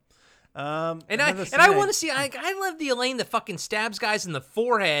 so. I want to see. I love the Elaine that fucking stabs guys in the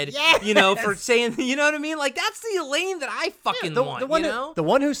forehead. Yes! For saying, you know what I mean? Like that's the Elaine that I fucking want. The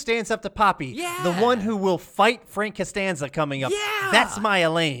one who stands up to Poppy. Yeah. The one who will fight Frank Costanza coming up. Yeah. That's my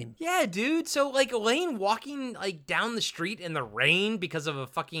Elaine. Yeah, dude. So like Elaine walking like down the street in the rain because of a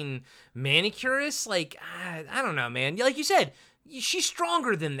fucking manicurist. Like I don't know, man. Like you said, she's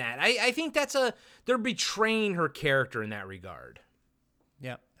stronger than that. I think they're betraying her character in that regard.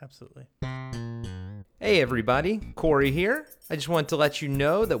 Yeah. Absolutely. Hey everybody, Corey here. I just wanted to let you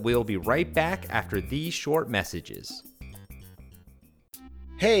know that we'll be right back after these short messages.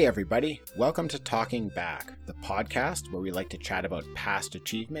 Hey everybody, welcome to Talking Back, the podcast where we like to chat about past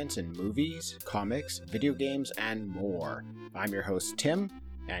achievements in movies, comics, video games, and more. I'm your host Tim,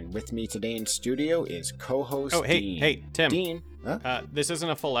 and with me today in studio is co-host Dean. Hey, Tim. Dean, huh? This isn't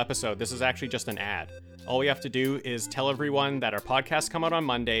a full episode. This is actually just an ad. All we have to do is tell everyone that our podcasts come out on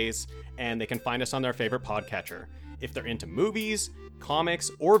Mondays, and they can find us on their favorite podcatcher. If they're into movies,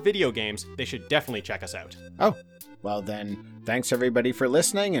 comics, or video games, they should definitely check us out. Oh, Well then, thanks everybody for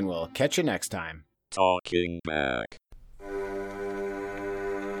listening, and we'll catch you next time. Talking Back.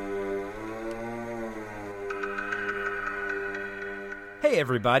 Hey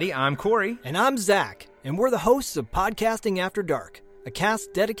everybody, I'm Corey. And I'm Zach, and we're the hosts of Podcasting After Dark, a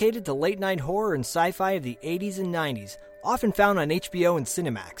cast dedicated to late-night horror and sci-fi of the 80s and 90s, often found on HBO and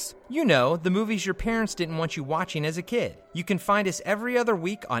Cinemax. You know, the movies your parents didn't want you watching as a kid. You can find us every other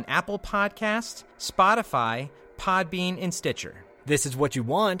week on Apple Podcasts, Spotify, Podbean, and Stitcher. This is what you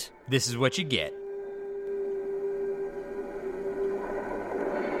want. This is what you get.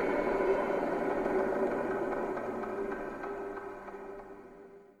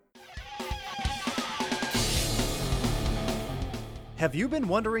 Have you been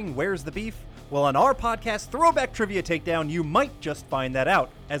wondering where's the beef? Well, on our podcast, Throwback Trivia Takedown, you might just find that out,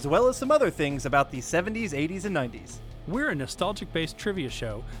 as well as some other things about the 70s, 80s, and 90s. We're a nostalgic-based trivia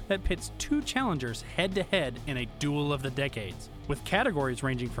show that pits two challengers head-to-head in a duel of the decades, with categories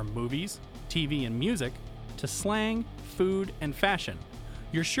ranging from movies, TV, and music, to slang, food, and fashion.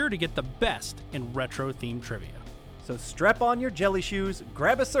 You're sure to get the best in retro-themed trivia. So strap on your jelly shoes,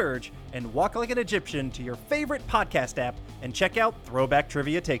 grab a Surge, and walk like an Egyptian to your favorite podcast app and check out Throwback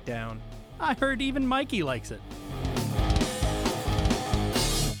Trivia Takedown. I heard even Mikey likes it.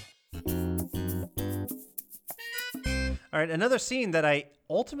 All right, another scene that I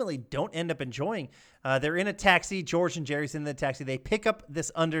ultimately don't end up enjoying. They're in a taxi. George and Jerry's in the taxi. They pick up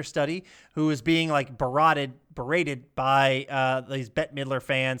this understudy who is being like berated by these Bette Midler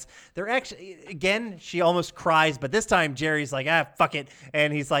fans. They're actually, again, she almost cries, but this time Jerry's like, fuck it.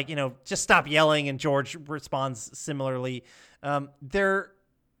 And he's like, just stop yelling. And George responds similarly. I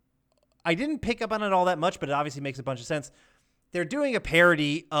didn't pick up on it all that much, but it obviously makes a bunch of sense. They're doing a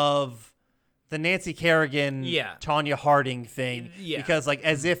parody of the Nancy Kerrigan, Tonya Harding thing, because like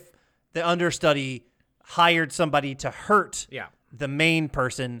as if the understudy hired somebody to hurt the main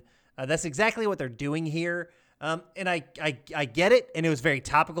person. That's exactly what they're doing here, and I get it, and it was very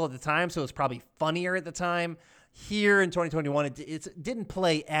topical at the time, so it was probably funnier at the time. Here in 2021, it didn't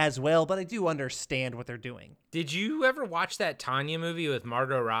play as well, but I do understand what they're doing. Did you ever watch that Tanya movie with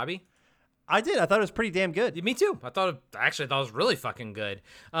Margot Robbie? I did. I thought it was pretty damn good. Me too. I thought it was really fucking good.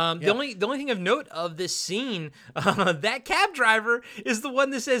 The only thing of note of this scene, that cab driver is the one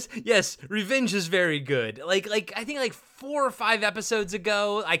that says, "Yes, revenge is very good." Like I think like 4 or 5 episodes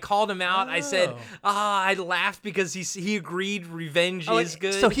ago, I called him out. I said, I laughed because he agreed revenge is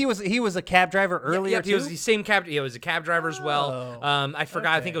good. So he was a cab driver earlier. Yeah, he was the same cab. He was a cab driver as well. I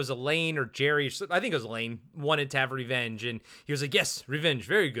forgot. Okay. I think it was Elaine or Jerry. I think it was Elaine wanted to have revenge, and he was like, "Yes, revenge,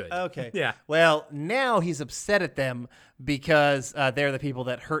 very good." Okay. Yeah. Well, now he's upset at them because they're the people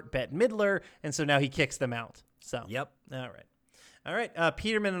that hurt Bette Midler, and so now he kicks them out. So. Yep. All right.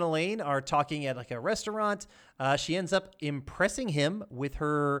 Peterman and Elaine are talking at like a restaurant. She ends up impressing him with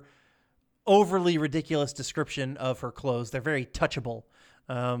her overly ridiculous description of her clothes. They're very touchable.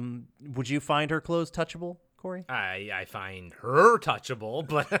 Would you find her clothes touchable, Corey? I find her touchable,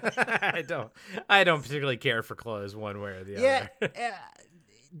 but I don't particularly care for clothes one way or the other. Yeah.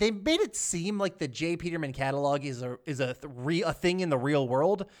 They made it seem like the J. Peterman catalog is a thing in the real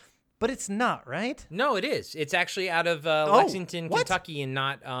world, but it's not, right? No, it is. It's actually out of Lexington, Kentucky, and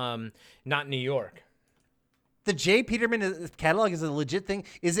not New York. The J. Peterman catalog is a legit thing.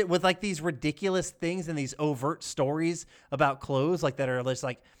 Is it with like these ridiculous things and these overt stories about clothes, like that are just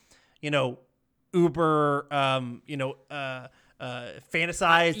like, uber,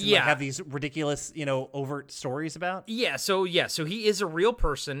 fantasized, and like have these ridiculous, overt stories about? Yeah, so he is a real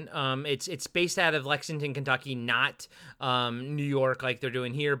person. It's based out of Lexington, Kentucky, not New York like they're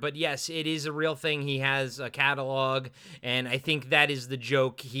doing here. But yes, it is a real thing. He has a catalog, and I think that is the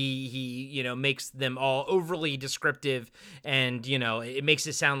joke. He makes them all overly descriptive, and it makes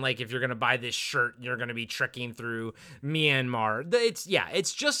it sound like if you're gonna buy this shirt, you're gonna be trekking through Myanmar.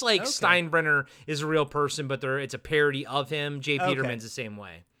 It's just like Steinbrenner is a real person, but it's a parody of him. J. Peterman's the same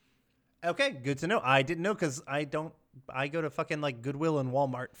way. Okay, good to know. I didn't know because I go to fucking like Goodwill and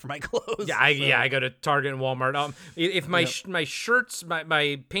Walmart for my clothes. I go to Target and Walmart. If my my shirts,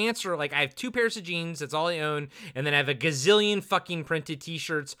 my pants are like, I have 2 pairs of jeans. That's all I own, and then I have a gazillion fucking printed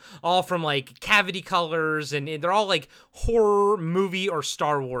T-shirts, all from like Cavity Colors, and they're all like horror movie or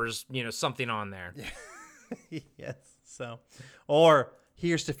Star Wars, something on there. Yes. So, or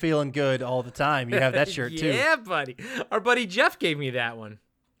here's to feeling good all the time. You have that shirt too. Yeah, buddy. Our buddy Jeff gave me that one.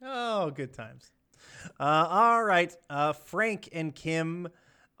 Oh, good times. All right. Frank and Kim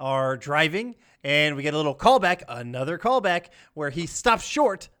are driving, and we get a little callback, another callback, where he stops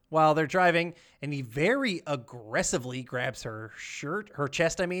short while they're driving, and he very aggressively grabs her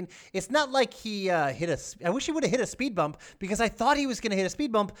chest. I mean, it's not like he I wish he would have hit a speed bump, because I thought he was going to hit a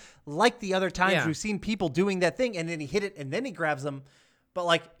speed bump like the other times we've seen people doing that thing, and then he hit it, and then he grabs them. But,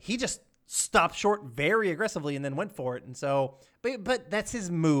 like, he just stopped short very aggressively and then went for it. And so, but that's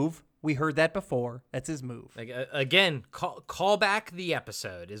his move. We heard that before. That's his move. Like, again, call back the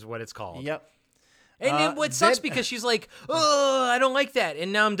episode is what it's called. Yep. And then what sucks, because she's like, oh, I don't like that.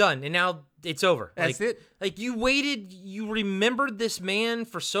 And now I'm done. And now it's over. That's it. Like, you waited, you remembered this man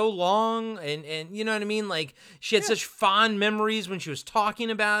for so long. And you know what I mean? Like, she had such fond memories when she was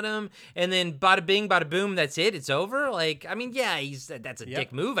talking about him. And then bada bing, bada boom, that's it. It's over. Like, I mean, yeah, that's a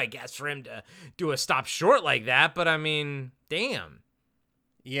dick move, I guess, for him to do a stop short like that. But I mean, damn.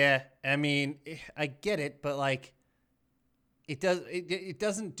 Yeah, I mean, I get it, but like, it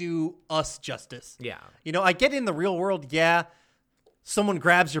doesn't do us justice. Yeah. You know, I get in the real world, someone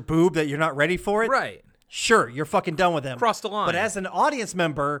grabs your boob that you're not ready for it. Right. Sure, you're fucking done with them. Cross the line. But as an audience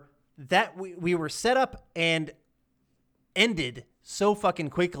member, that we were set up and ended so fucking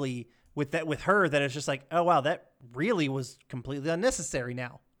quickly with her that it's just like, oh wow, that really was completely unnecessary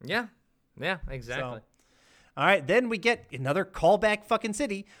now. Yeah. Yeah, exactly. So, all right, then we get another callback fucking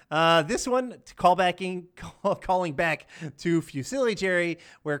city. This one calling back to Fusilli Jerry,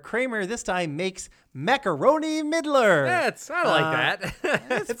 where Kramer this time makes macaroni Midler. I like that.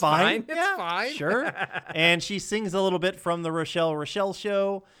 It's fine. It's fine. Sure. And she sings a little bit from the Rochelle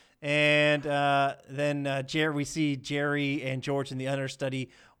show. And then we see Jerry and George in the understudy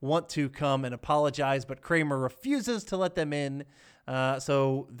want to come and apologize, but Kramer refuses to let them in.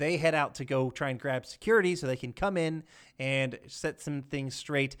 So they head out to go try and grab security so they can come in and set some things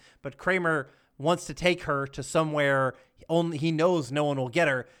straight. But Kramer wants to take her to somewhere only he knows no one will get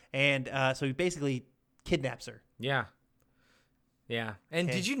her. And so he basically kidnaps her. Yeah. Yeah. And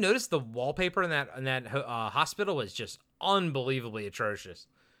did you notice the wallpaper in that hospital was just unbelievably atrocious?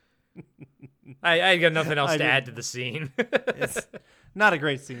 I got nothing else to add to the scene. It's not a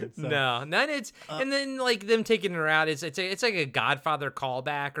great scene. So. No, it's and then like them taking her out. It's like a Godfather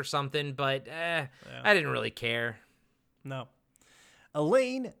callback or something. But I didn't really care. No.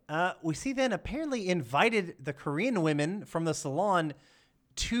 Elaine, we see then apparently invited the Korean women from the salon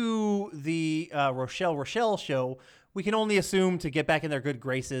to the Rochelle show. We can only assume to get back in their good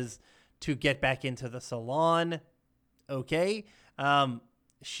graces, to get back into the salon. Okay.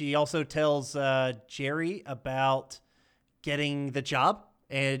 She also tells Jerry about getting the job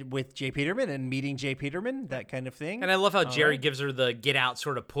and with Jay Peterman and meeting Jay Peterman, that kind of thing. And I love how Jerry gives her the get out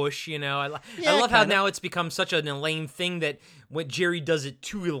sort of push, you know. I love how now it's become such an Elaine thing that when Jerry does it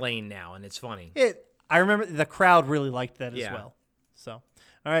to Elaine now, and it's funny. I remember the crowd really liked that as well. So,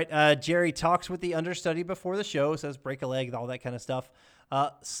 all right, Jerry talks with the understudy before the show, says break a leg, all that kind of stuff.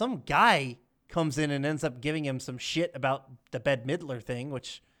 Some guy comes in and ends up giving him some shit about the Bette Midler thing,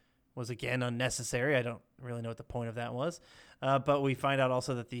 which was, again, unnecessary. I don't really know what the point of that was. But we find out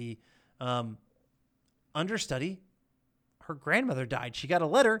also that the understudy, her grandmother died. She got a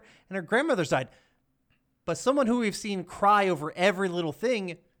letter, and her grandmother's died. But someone who we've seen cry over every little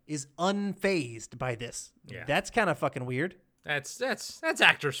thing is unfazed by this. Yeah. That's kind of fucking weird. That's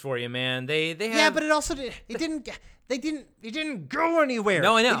actors for you, man. They have... Yeah, but it also didn't go anywhere.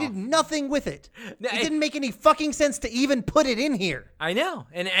 No, I know. They did nothing with it. It didn't make any fucking sense to even put it in here. I know,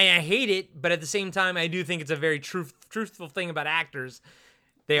 and I hate it, but at the same time, I do think it's a very truthful thing about actors.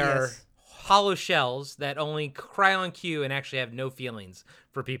 They are hollow shells that only cry on cue and actually have no feelings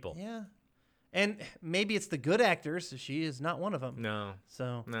for people. Yeah. And maybe it's the good actors. She is not one of them. No.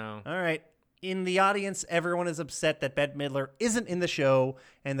 So, no. All right. In the audience, everyone is upset that Bette Midler isn't in the show,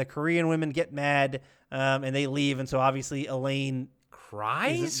 and the Korean women get mad, and they leave. And so obviously Elaine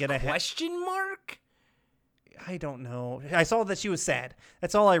cries? Question mark? I don't know. I saw that she was sad.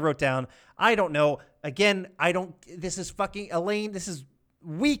 That's all I wrote down. I don't know. Again, this is fucking Elaine. This is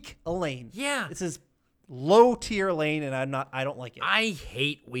weak Elaine. Yeah. This is low tier Elaine, and I don't like it. I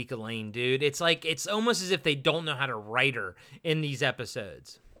hate weak Elaine, dude. It's like, it's almost as if they don't know how to write her in these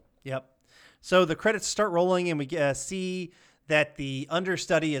episodes. Yep. So the credits start rolling, and we see that the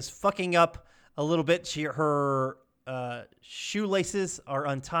understudy is fucking up a little bit. Her shoelaces are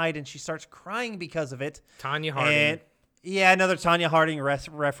untied, and she starts crying because of it. Tanya Harding. Another Tanya Harding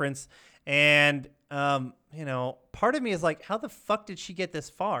reference. And, part of me is like, how the fuck did she get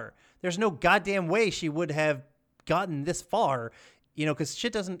this far? There's no goddamn way she would have gotten this far, because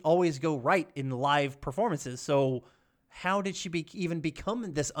shit doesn't always go right in live performances. So how did she even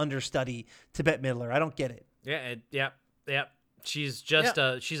become this understudy to Bette Midler? I don't get it. Yeah. She's just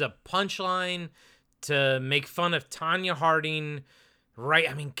she's a punchline to make fun of Tanya Harding Right.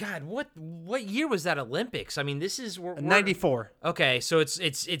 I mean, God, what year was that Olympics? I mean, this is 94. Okay, so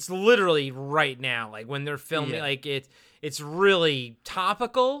it's literally right now, like when they're filming. Yeah. Like it's really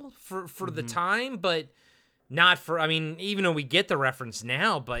topical for the time, but not for. I mean, even though we get the reference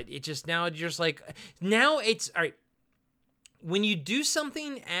now, but it just now it's just like now it's all right. When you do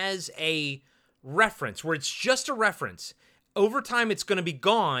something as a reference, where it's just a reference, over time it's going to be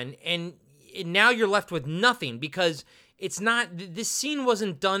gone, and now you're left with nothing because. It's not, this scene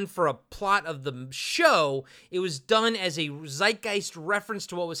wasn't done for a plot of the show. It was done as a zeitgeist reference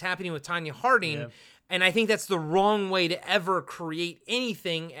to what was happening with Tonya Harding. Yeah. And I think that's the wrong way to ever create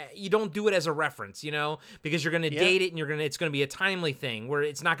anything. You don't do it as a reference, because you're going to date it and it's going to be a timely thing where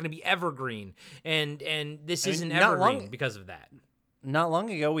it's not going to be evergreen. And this isn't evergreen because of that. Not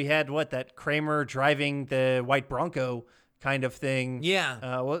long ago, we had that Kramer driving the white Bronco kind of thing.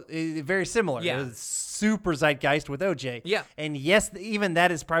 Yeah. Very similar. Yeah. It was super zeitgeist with OJ. Yeah. And yes, even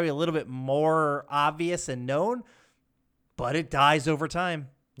that is probably a little bit more obvious and known, but it dies over time.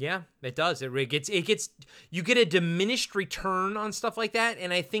 Yeah, it does. It gets you get a diminished return on stuff like that,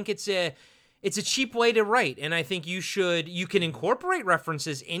 and I think it's a cheap way to write, and I think you can incorporate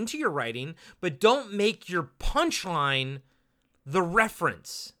references into your writing, but don't make your punchline the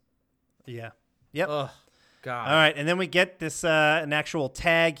reference. Yeah. Yep. Ugh. God. All right, and then we get this an actual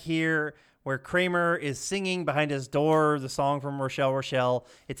tag here where Kramer is singing behind his door the song from Rochelle, Rochelle.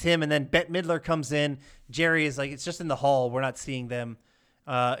 It's him, and then Bette Midler comes in. Jerry is like, it's just in the hall. We're not seeing them.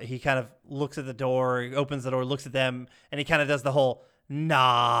 He kind of looks at the door, opens the door, looks at them, and he kind of does the whole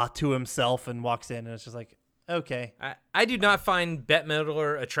nah to himself and walks in, and it's just like, okay. I do not find Bette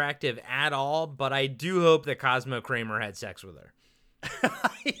Midler attractive at all, but I do hope that Cosmo Kramer had sex with her.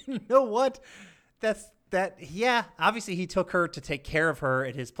 You know what? Yeah, obviously he took her to take care of her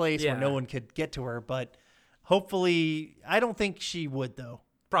at his place where no one could get to her, but hopefully, I don't think she would, though.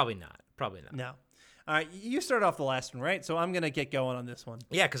 Probably not. No. All right, you start off the last one, right? So I'm going to get going on this one.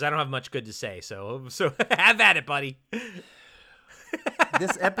 Yeah, because I don't have much good to say, so have at it, buddy.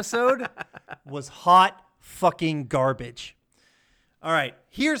 This episode was hot fucking garbage. All right,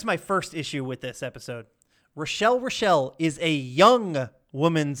 here's my first issue with this episode. Rochelle is a young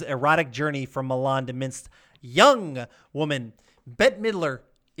woman's erotic journey from Milan to Minsk. Young woman. Bette Midler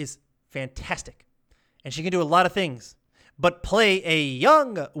is fantastic, and she can do a lot of things, but play a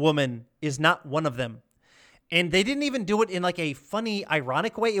young woman is not one of them. And they didn't even do it in like a funny,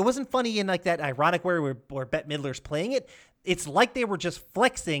 ironic way. It wasn't funny in like that ironic way where Bette Midler's playing it. It's like they were just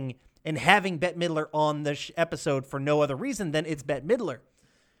flexing and having Bette Midler on the episode for no other reason than it's Bette Midler.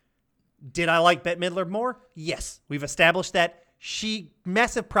 Did I like Bette Midler more? Yes. We've established that.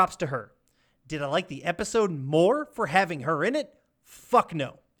 Massive props to her. Did I like the episode more for having her in it? Fuck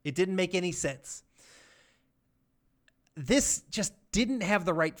no. It didn't make any sense. This just didn't have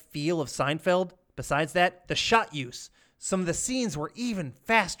the right feel of Seinfeld. Besides that, the shot use. Some of the scenes were even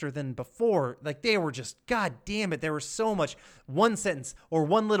faster than before. Like they were just, God damn it, there was so much. One sentence or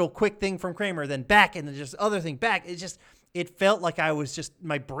one little quick thing from Kramer, then back, and then just other thing back. It felt like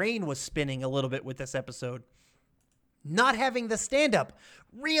my brain was spinning a little bit with this episode. Not having the stand-up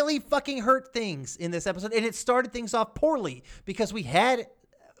really fucking hurt things in this episode, and it started things off poorly because we had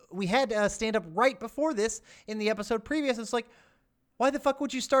stand-up right before this in the episode previous. It's like, why the fuck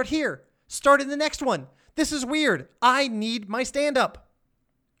would you start here? Start in the next one. This is weird. I need my stand-up.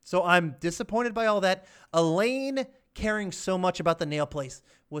 So I'm disappointed by all that. Elaine caring so much about the nail place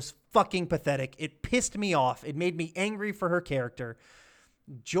was fucking pathetic. It pissed me off. It made me angry for her character.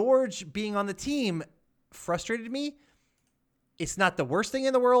 George being on the team frustrated me. It's not the worst thing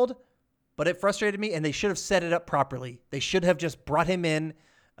in the world, but it frustrated me, and they should have set it up properly. They should have just brought him in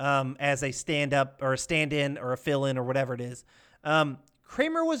as a stand-up or a stand-in or a fill-in or whatever it is.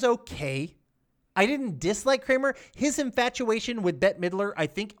 Kramer was okay. I didn't dislike Kramer. His infatuation with Bette Midler, I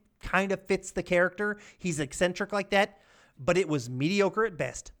think, kind of fits the character. He's eccentric like that, but it was mediocre at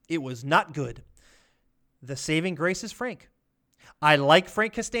best. It was not good. The saving grace is Frank. I like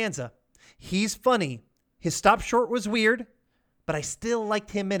Frank Costanza. He's funny. His stop short was weird, but I still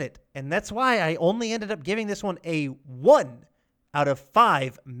liked him in it. And that's why I only ended up giving this one a 1 out of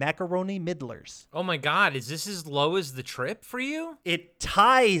 5 macaroni Midlers. Oh my God, is this as low as The Trip for you? It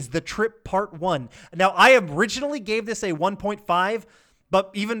ties The Trip Part 1. Now, I originally gave this a 1.5,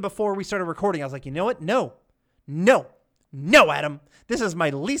 but even before we started recording, I was like, you know what? No, Adam. This is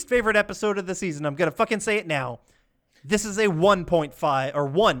my least favorite episode of the season. I'm going to fucking say it now. This is a 1.5 or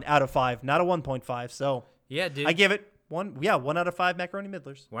 1 out of 5, not a 1.5. So yeah, dude. I give it 1 out of 5 macaroni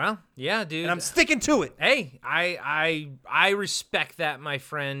Midlers. Well, yeah, dude. And I'm sticking to it. Hey, I respect that, my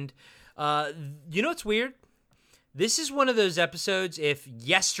friend. You know what's weird? This is one of those episodes, if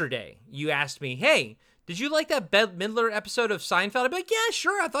yesterday you asked me, hey, did you like that Bette Midler episode of Seinfeld? I'd be like, yeah,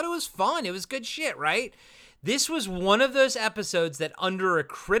 sure. I thought it was fun. It was good shit, right? This was one of those episodes that under a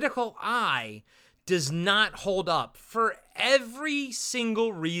critical eye does not hold up for every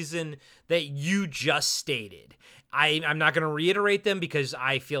single reason that you just stated. I'm not going to reiterate them because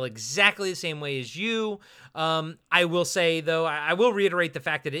I feel exactly the same way as you. I will say, though, I will reiterate the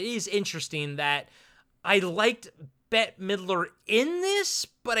fact that it is interesting that I liked Bette Midler in this,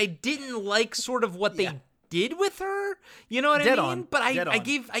 but I didn't like sort of what they did with her. You know what I mean? But I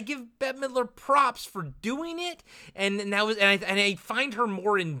give Bette Midler props for doing it, and I find her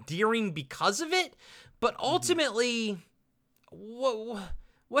more endearing because of it. But ultimately,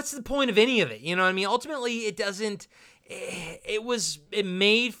 what's the point of any of it? You know what I mean? Ultimately, it doesn't. It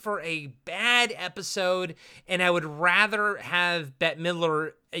made for a bad episode, and I would rather have Bette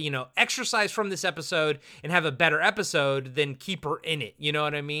Midler, exercise from this episode and have a better episode than keep her in it. You know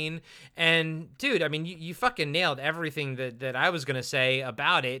what I mean? And dude, I mean, you fucking nailed everything that I was gonna say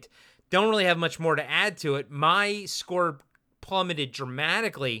about it. Don't really have much more to add to it. My score plummeted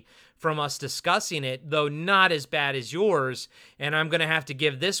dramatically from us discussing it, though not as bad as yours. And I'm gonna have to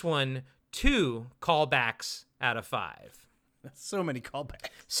give this one 2 callbacks out of 5. So many callbacks.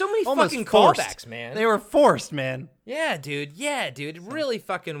 So many Almost fucking forced. callbacks, man. They were forced, man. Yeah, dude. Really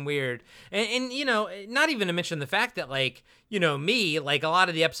fucking weird. And not even to mention the fact that, like, me, like, a lot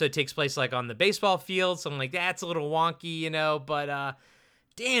of the episode takes place, like, on the baseball field, so I'm like, that's a little wonky, but,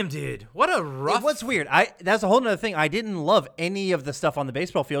 damn, dude. What a rough... What's weird, that's a whole nother thing. I didn't love any of the stuff on the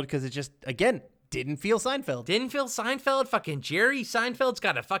baseball field because it just, again, didn't feel Seinfeld. Fucking Jerry Seinfeld's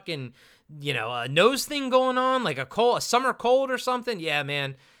got a fucking... a nose thing going on, like a summer cold or something. Yeah,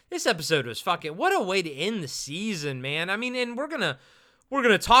 man, this episode was fucking, what a way to end the season, man. I mean, and we're gonna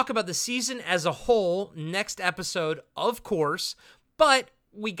talk about the season as a whole next episode, of course, but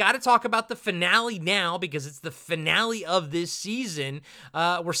we got to talk about the finale now because it's the finale of this season.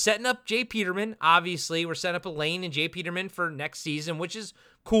 We're setting up J. Peterman, obviously. We're setting up Elaine and J. Peterman for next season, which is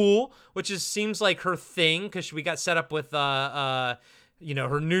cool, seems like her thing because we got set up with her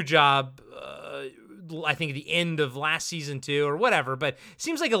new job, I think at the end of last season too, or whatever. But it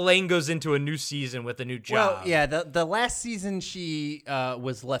seems like Elaine goes into a new season with a new job. Well, yeah, the last season she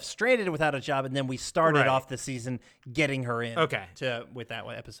was left stranded without a job, and then we started off the season getting her in. Okay. With that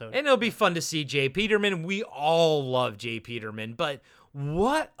one episode. And it'll be fun to see J. Peterman. We all love J. Peterman, but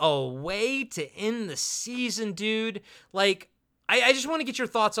what a way to end the season, dude. Like, I just want to get your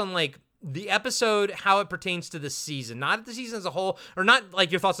thoughts on, like, the episode, how it pertains to the season, not the season as a whole, or not like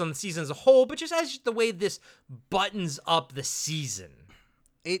your thoughts on the season as a whole, but just as the way this buttons up the season.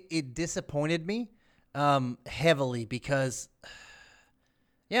 It disappointed me heavily because,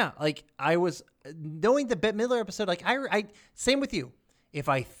 like I was knowing the Bette Midler episode, like I same with you. If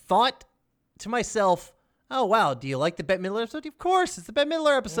I thought to myself, oh wow, do you like the Bette Midler episode? Of course, it's the Bette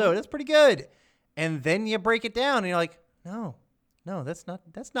Midler episode. That's pretty good. And then you break it down and you're like, no, that's not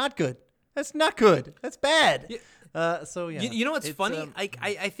good. That's not good. That's bad. Yeah. So yeah. You know what's funny?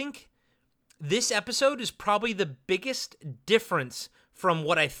 I think this episode is probably the biggest difference from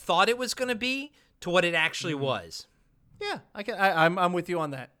what I thought it was going to be to what it actually was. Yeah, I'm with you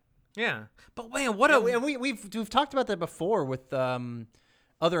on that. Yeah, but man, what a we've talked about that before with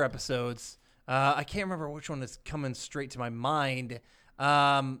other episodes. I can't remember which one is coming straight to my mind. It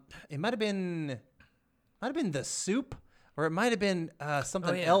might have been The Soup. Or it might have been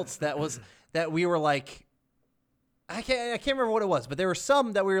something else that we were like, I can't remember what it was, but there were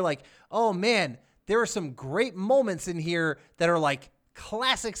some that we were like, oh man, there are some great moments in here that are like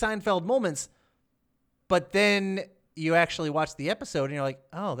classic Seinfeld moments. But then you actually watch the episode and you're like,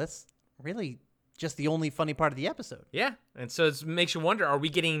 oh, that's really just the only funny part of the episode. Yeah, and so it makes you wonder: are we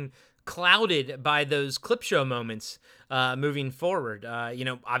getting clouded by those clip show moments moving forward?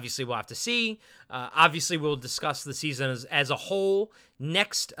 Obviously we'll have to see. Obviously we'll discuss the season as a whole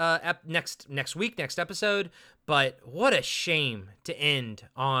next week, next episode. But what a shame to end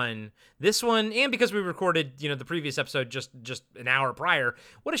on this one, and because we recorded the previous episode just an hour prior,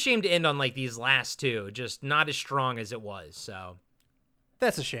 what a shame to end on like these last two, just not as strong as it was. So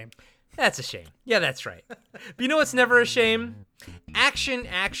that's a shame. That's a shame. Yeah, that's right. But you know what's never a shame? Action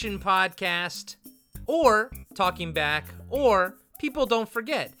Podcast, or Talking Back, or People Don't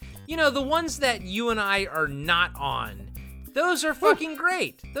Forget. The ones that you and I are not on. Those are fucking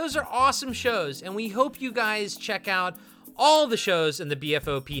great. Those are awesome shows, and we hope you guys check out all the shows in the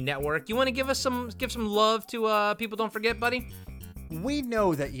BFOP network. You want to give some love to People Don't Forget, buddy? We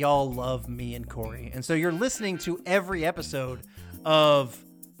know that y'all love me and Corey, and so you're listening to every episode of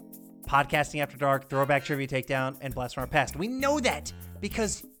Podcasting After Dark, Throwback Trivia Takedown, and Blast from Our Past. We know that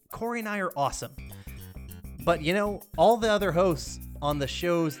because Corey and I are awesome. But, you know, all the other hosts on the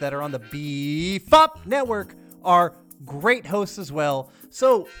shows that are on the Beef Up Network are great hosts as well.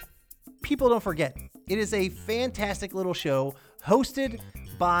 So, people don't forget, it is a fantastic little show hosted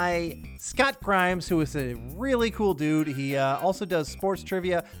by Scott Grimes, who is a really cool dude. He also does sports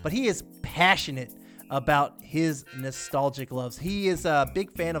trivia, but he is passionate about his nostalgic loves. He is a big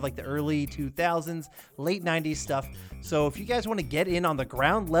fan of like the early 2000s, late 90s stuff. So if you guys want to get in on the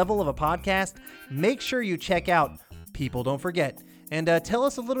ground level of a podcast, make sure you check out People Don't Forget. And tell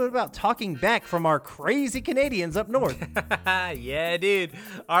us a little bit about Talking Back from our crazy Canadians up north. Yeah, dude.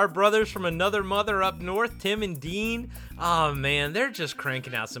 Our brothers from another mother up north, Tim and Dean. Oh, man, they're just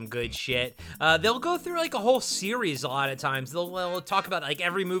cranking out some good shit. They'll go through like a whole series a lot of times. They'll talk about like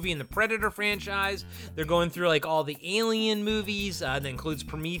every movie in the Predator franchise. They're going through like all the Alien movies. That includes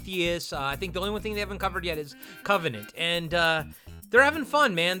Prometheus. I think the only one thing they haven't covered yet is Covenant. And they're having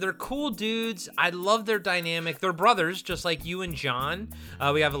fun, man. They're cool dudes. I love their dynamic. They're brothers, just like you and John.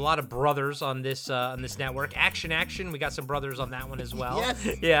 We have a lot of brothers on this network. Action. We got some brothers on that one as well. Yes.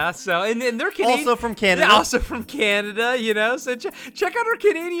 Yeah. So and they're Canadian. Also from Canada. Yeah, also from Canada. You know. So check out our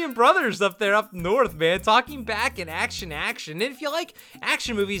Canadian brothers up there up north, man. Talking Back and Action. And if you like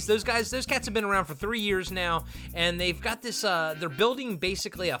action movies, those cats have been around for 3 years now, and they've got this. They're building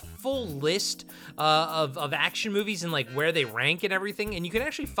basically a full list of action movies and like where they rank and everything, and you can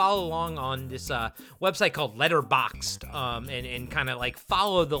actually follow along on this website called Letterboxd, and kind of like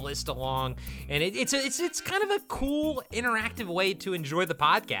follow the list along, and it's kind of a cool interactive way to enjoy the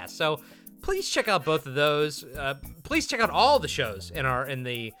podcast. So please check out both of those. Please check out all the shows in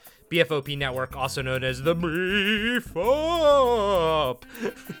the BFOP network, also known as the Beef Up.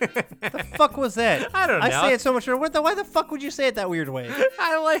 The fuck was that? I don't know. I say it so much. Why the fuck would you say it that weird way?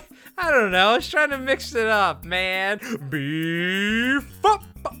 I don't know. I was trying to mix it up, man. Beef Up.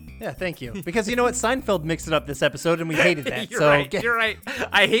 Yeah, thank you. Because you know what? Seinfeld mixed it up this episode, and we hated that. You're right.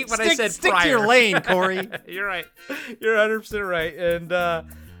 I hate what I said stick prior. to your lane, Corey. You're right. You're 100% right. And all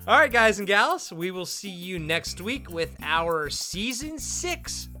right, guys and gals, we will see you next week with our Season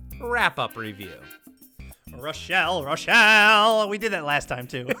 6 wrap-up review. Rochelle. We did that last time,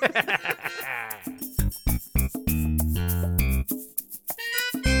 too.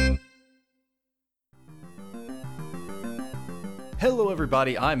 Hello,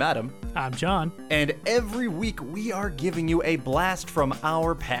 everybody. I'm Adam. I'm John. And every week we are giving you a blast from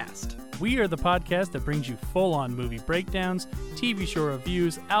our past. We are the podcast that brings you full-on movie breakdowns, TV show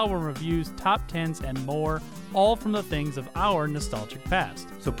reviews, album reviews, top 10s, and more, all from the things of our nostalgic past.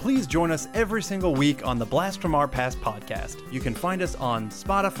 So please join us every single week on the Blast from Our Past podcast. You can find us on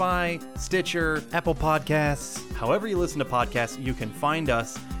Spotify, Stitcher, Apple Podcasts. However you listen to podcasts, you can find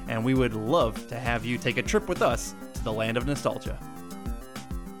us, and we would love to have you take a trip with us to the land of nostalgia.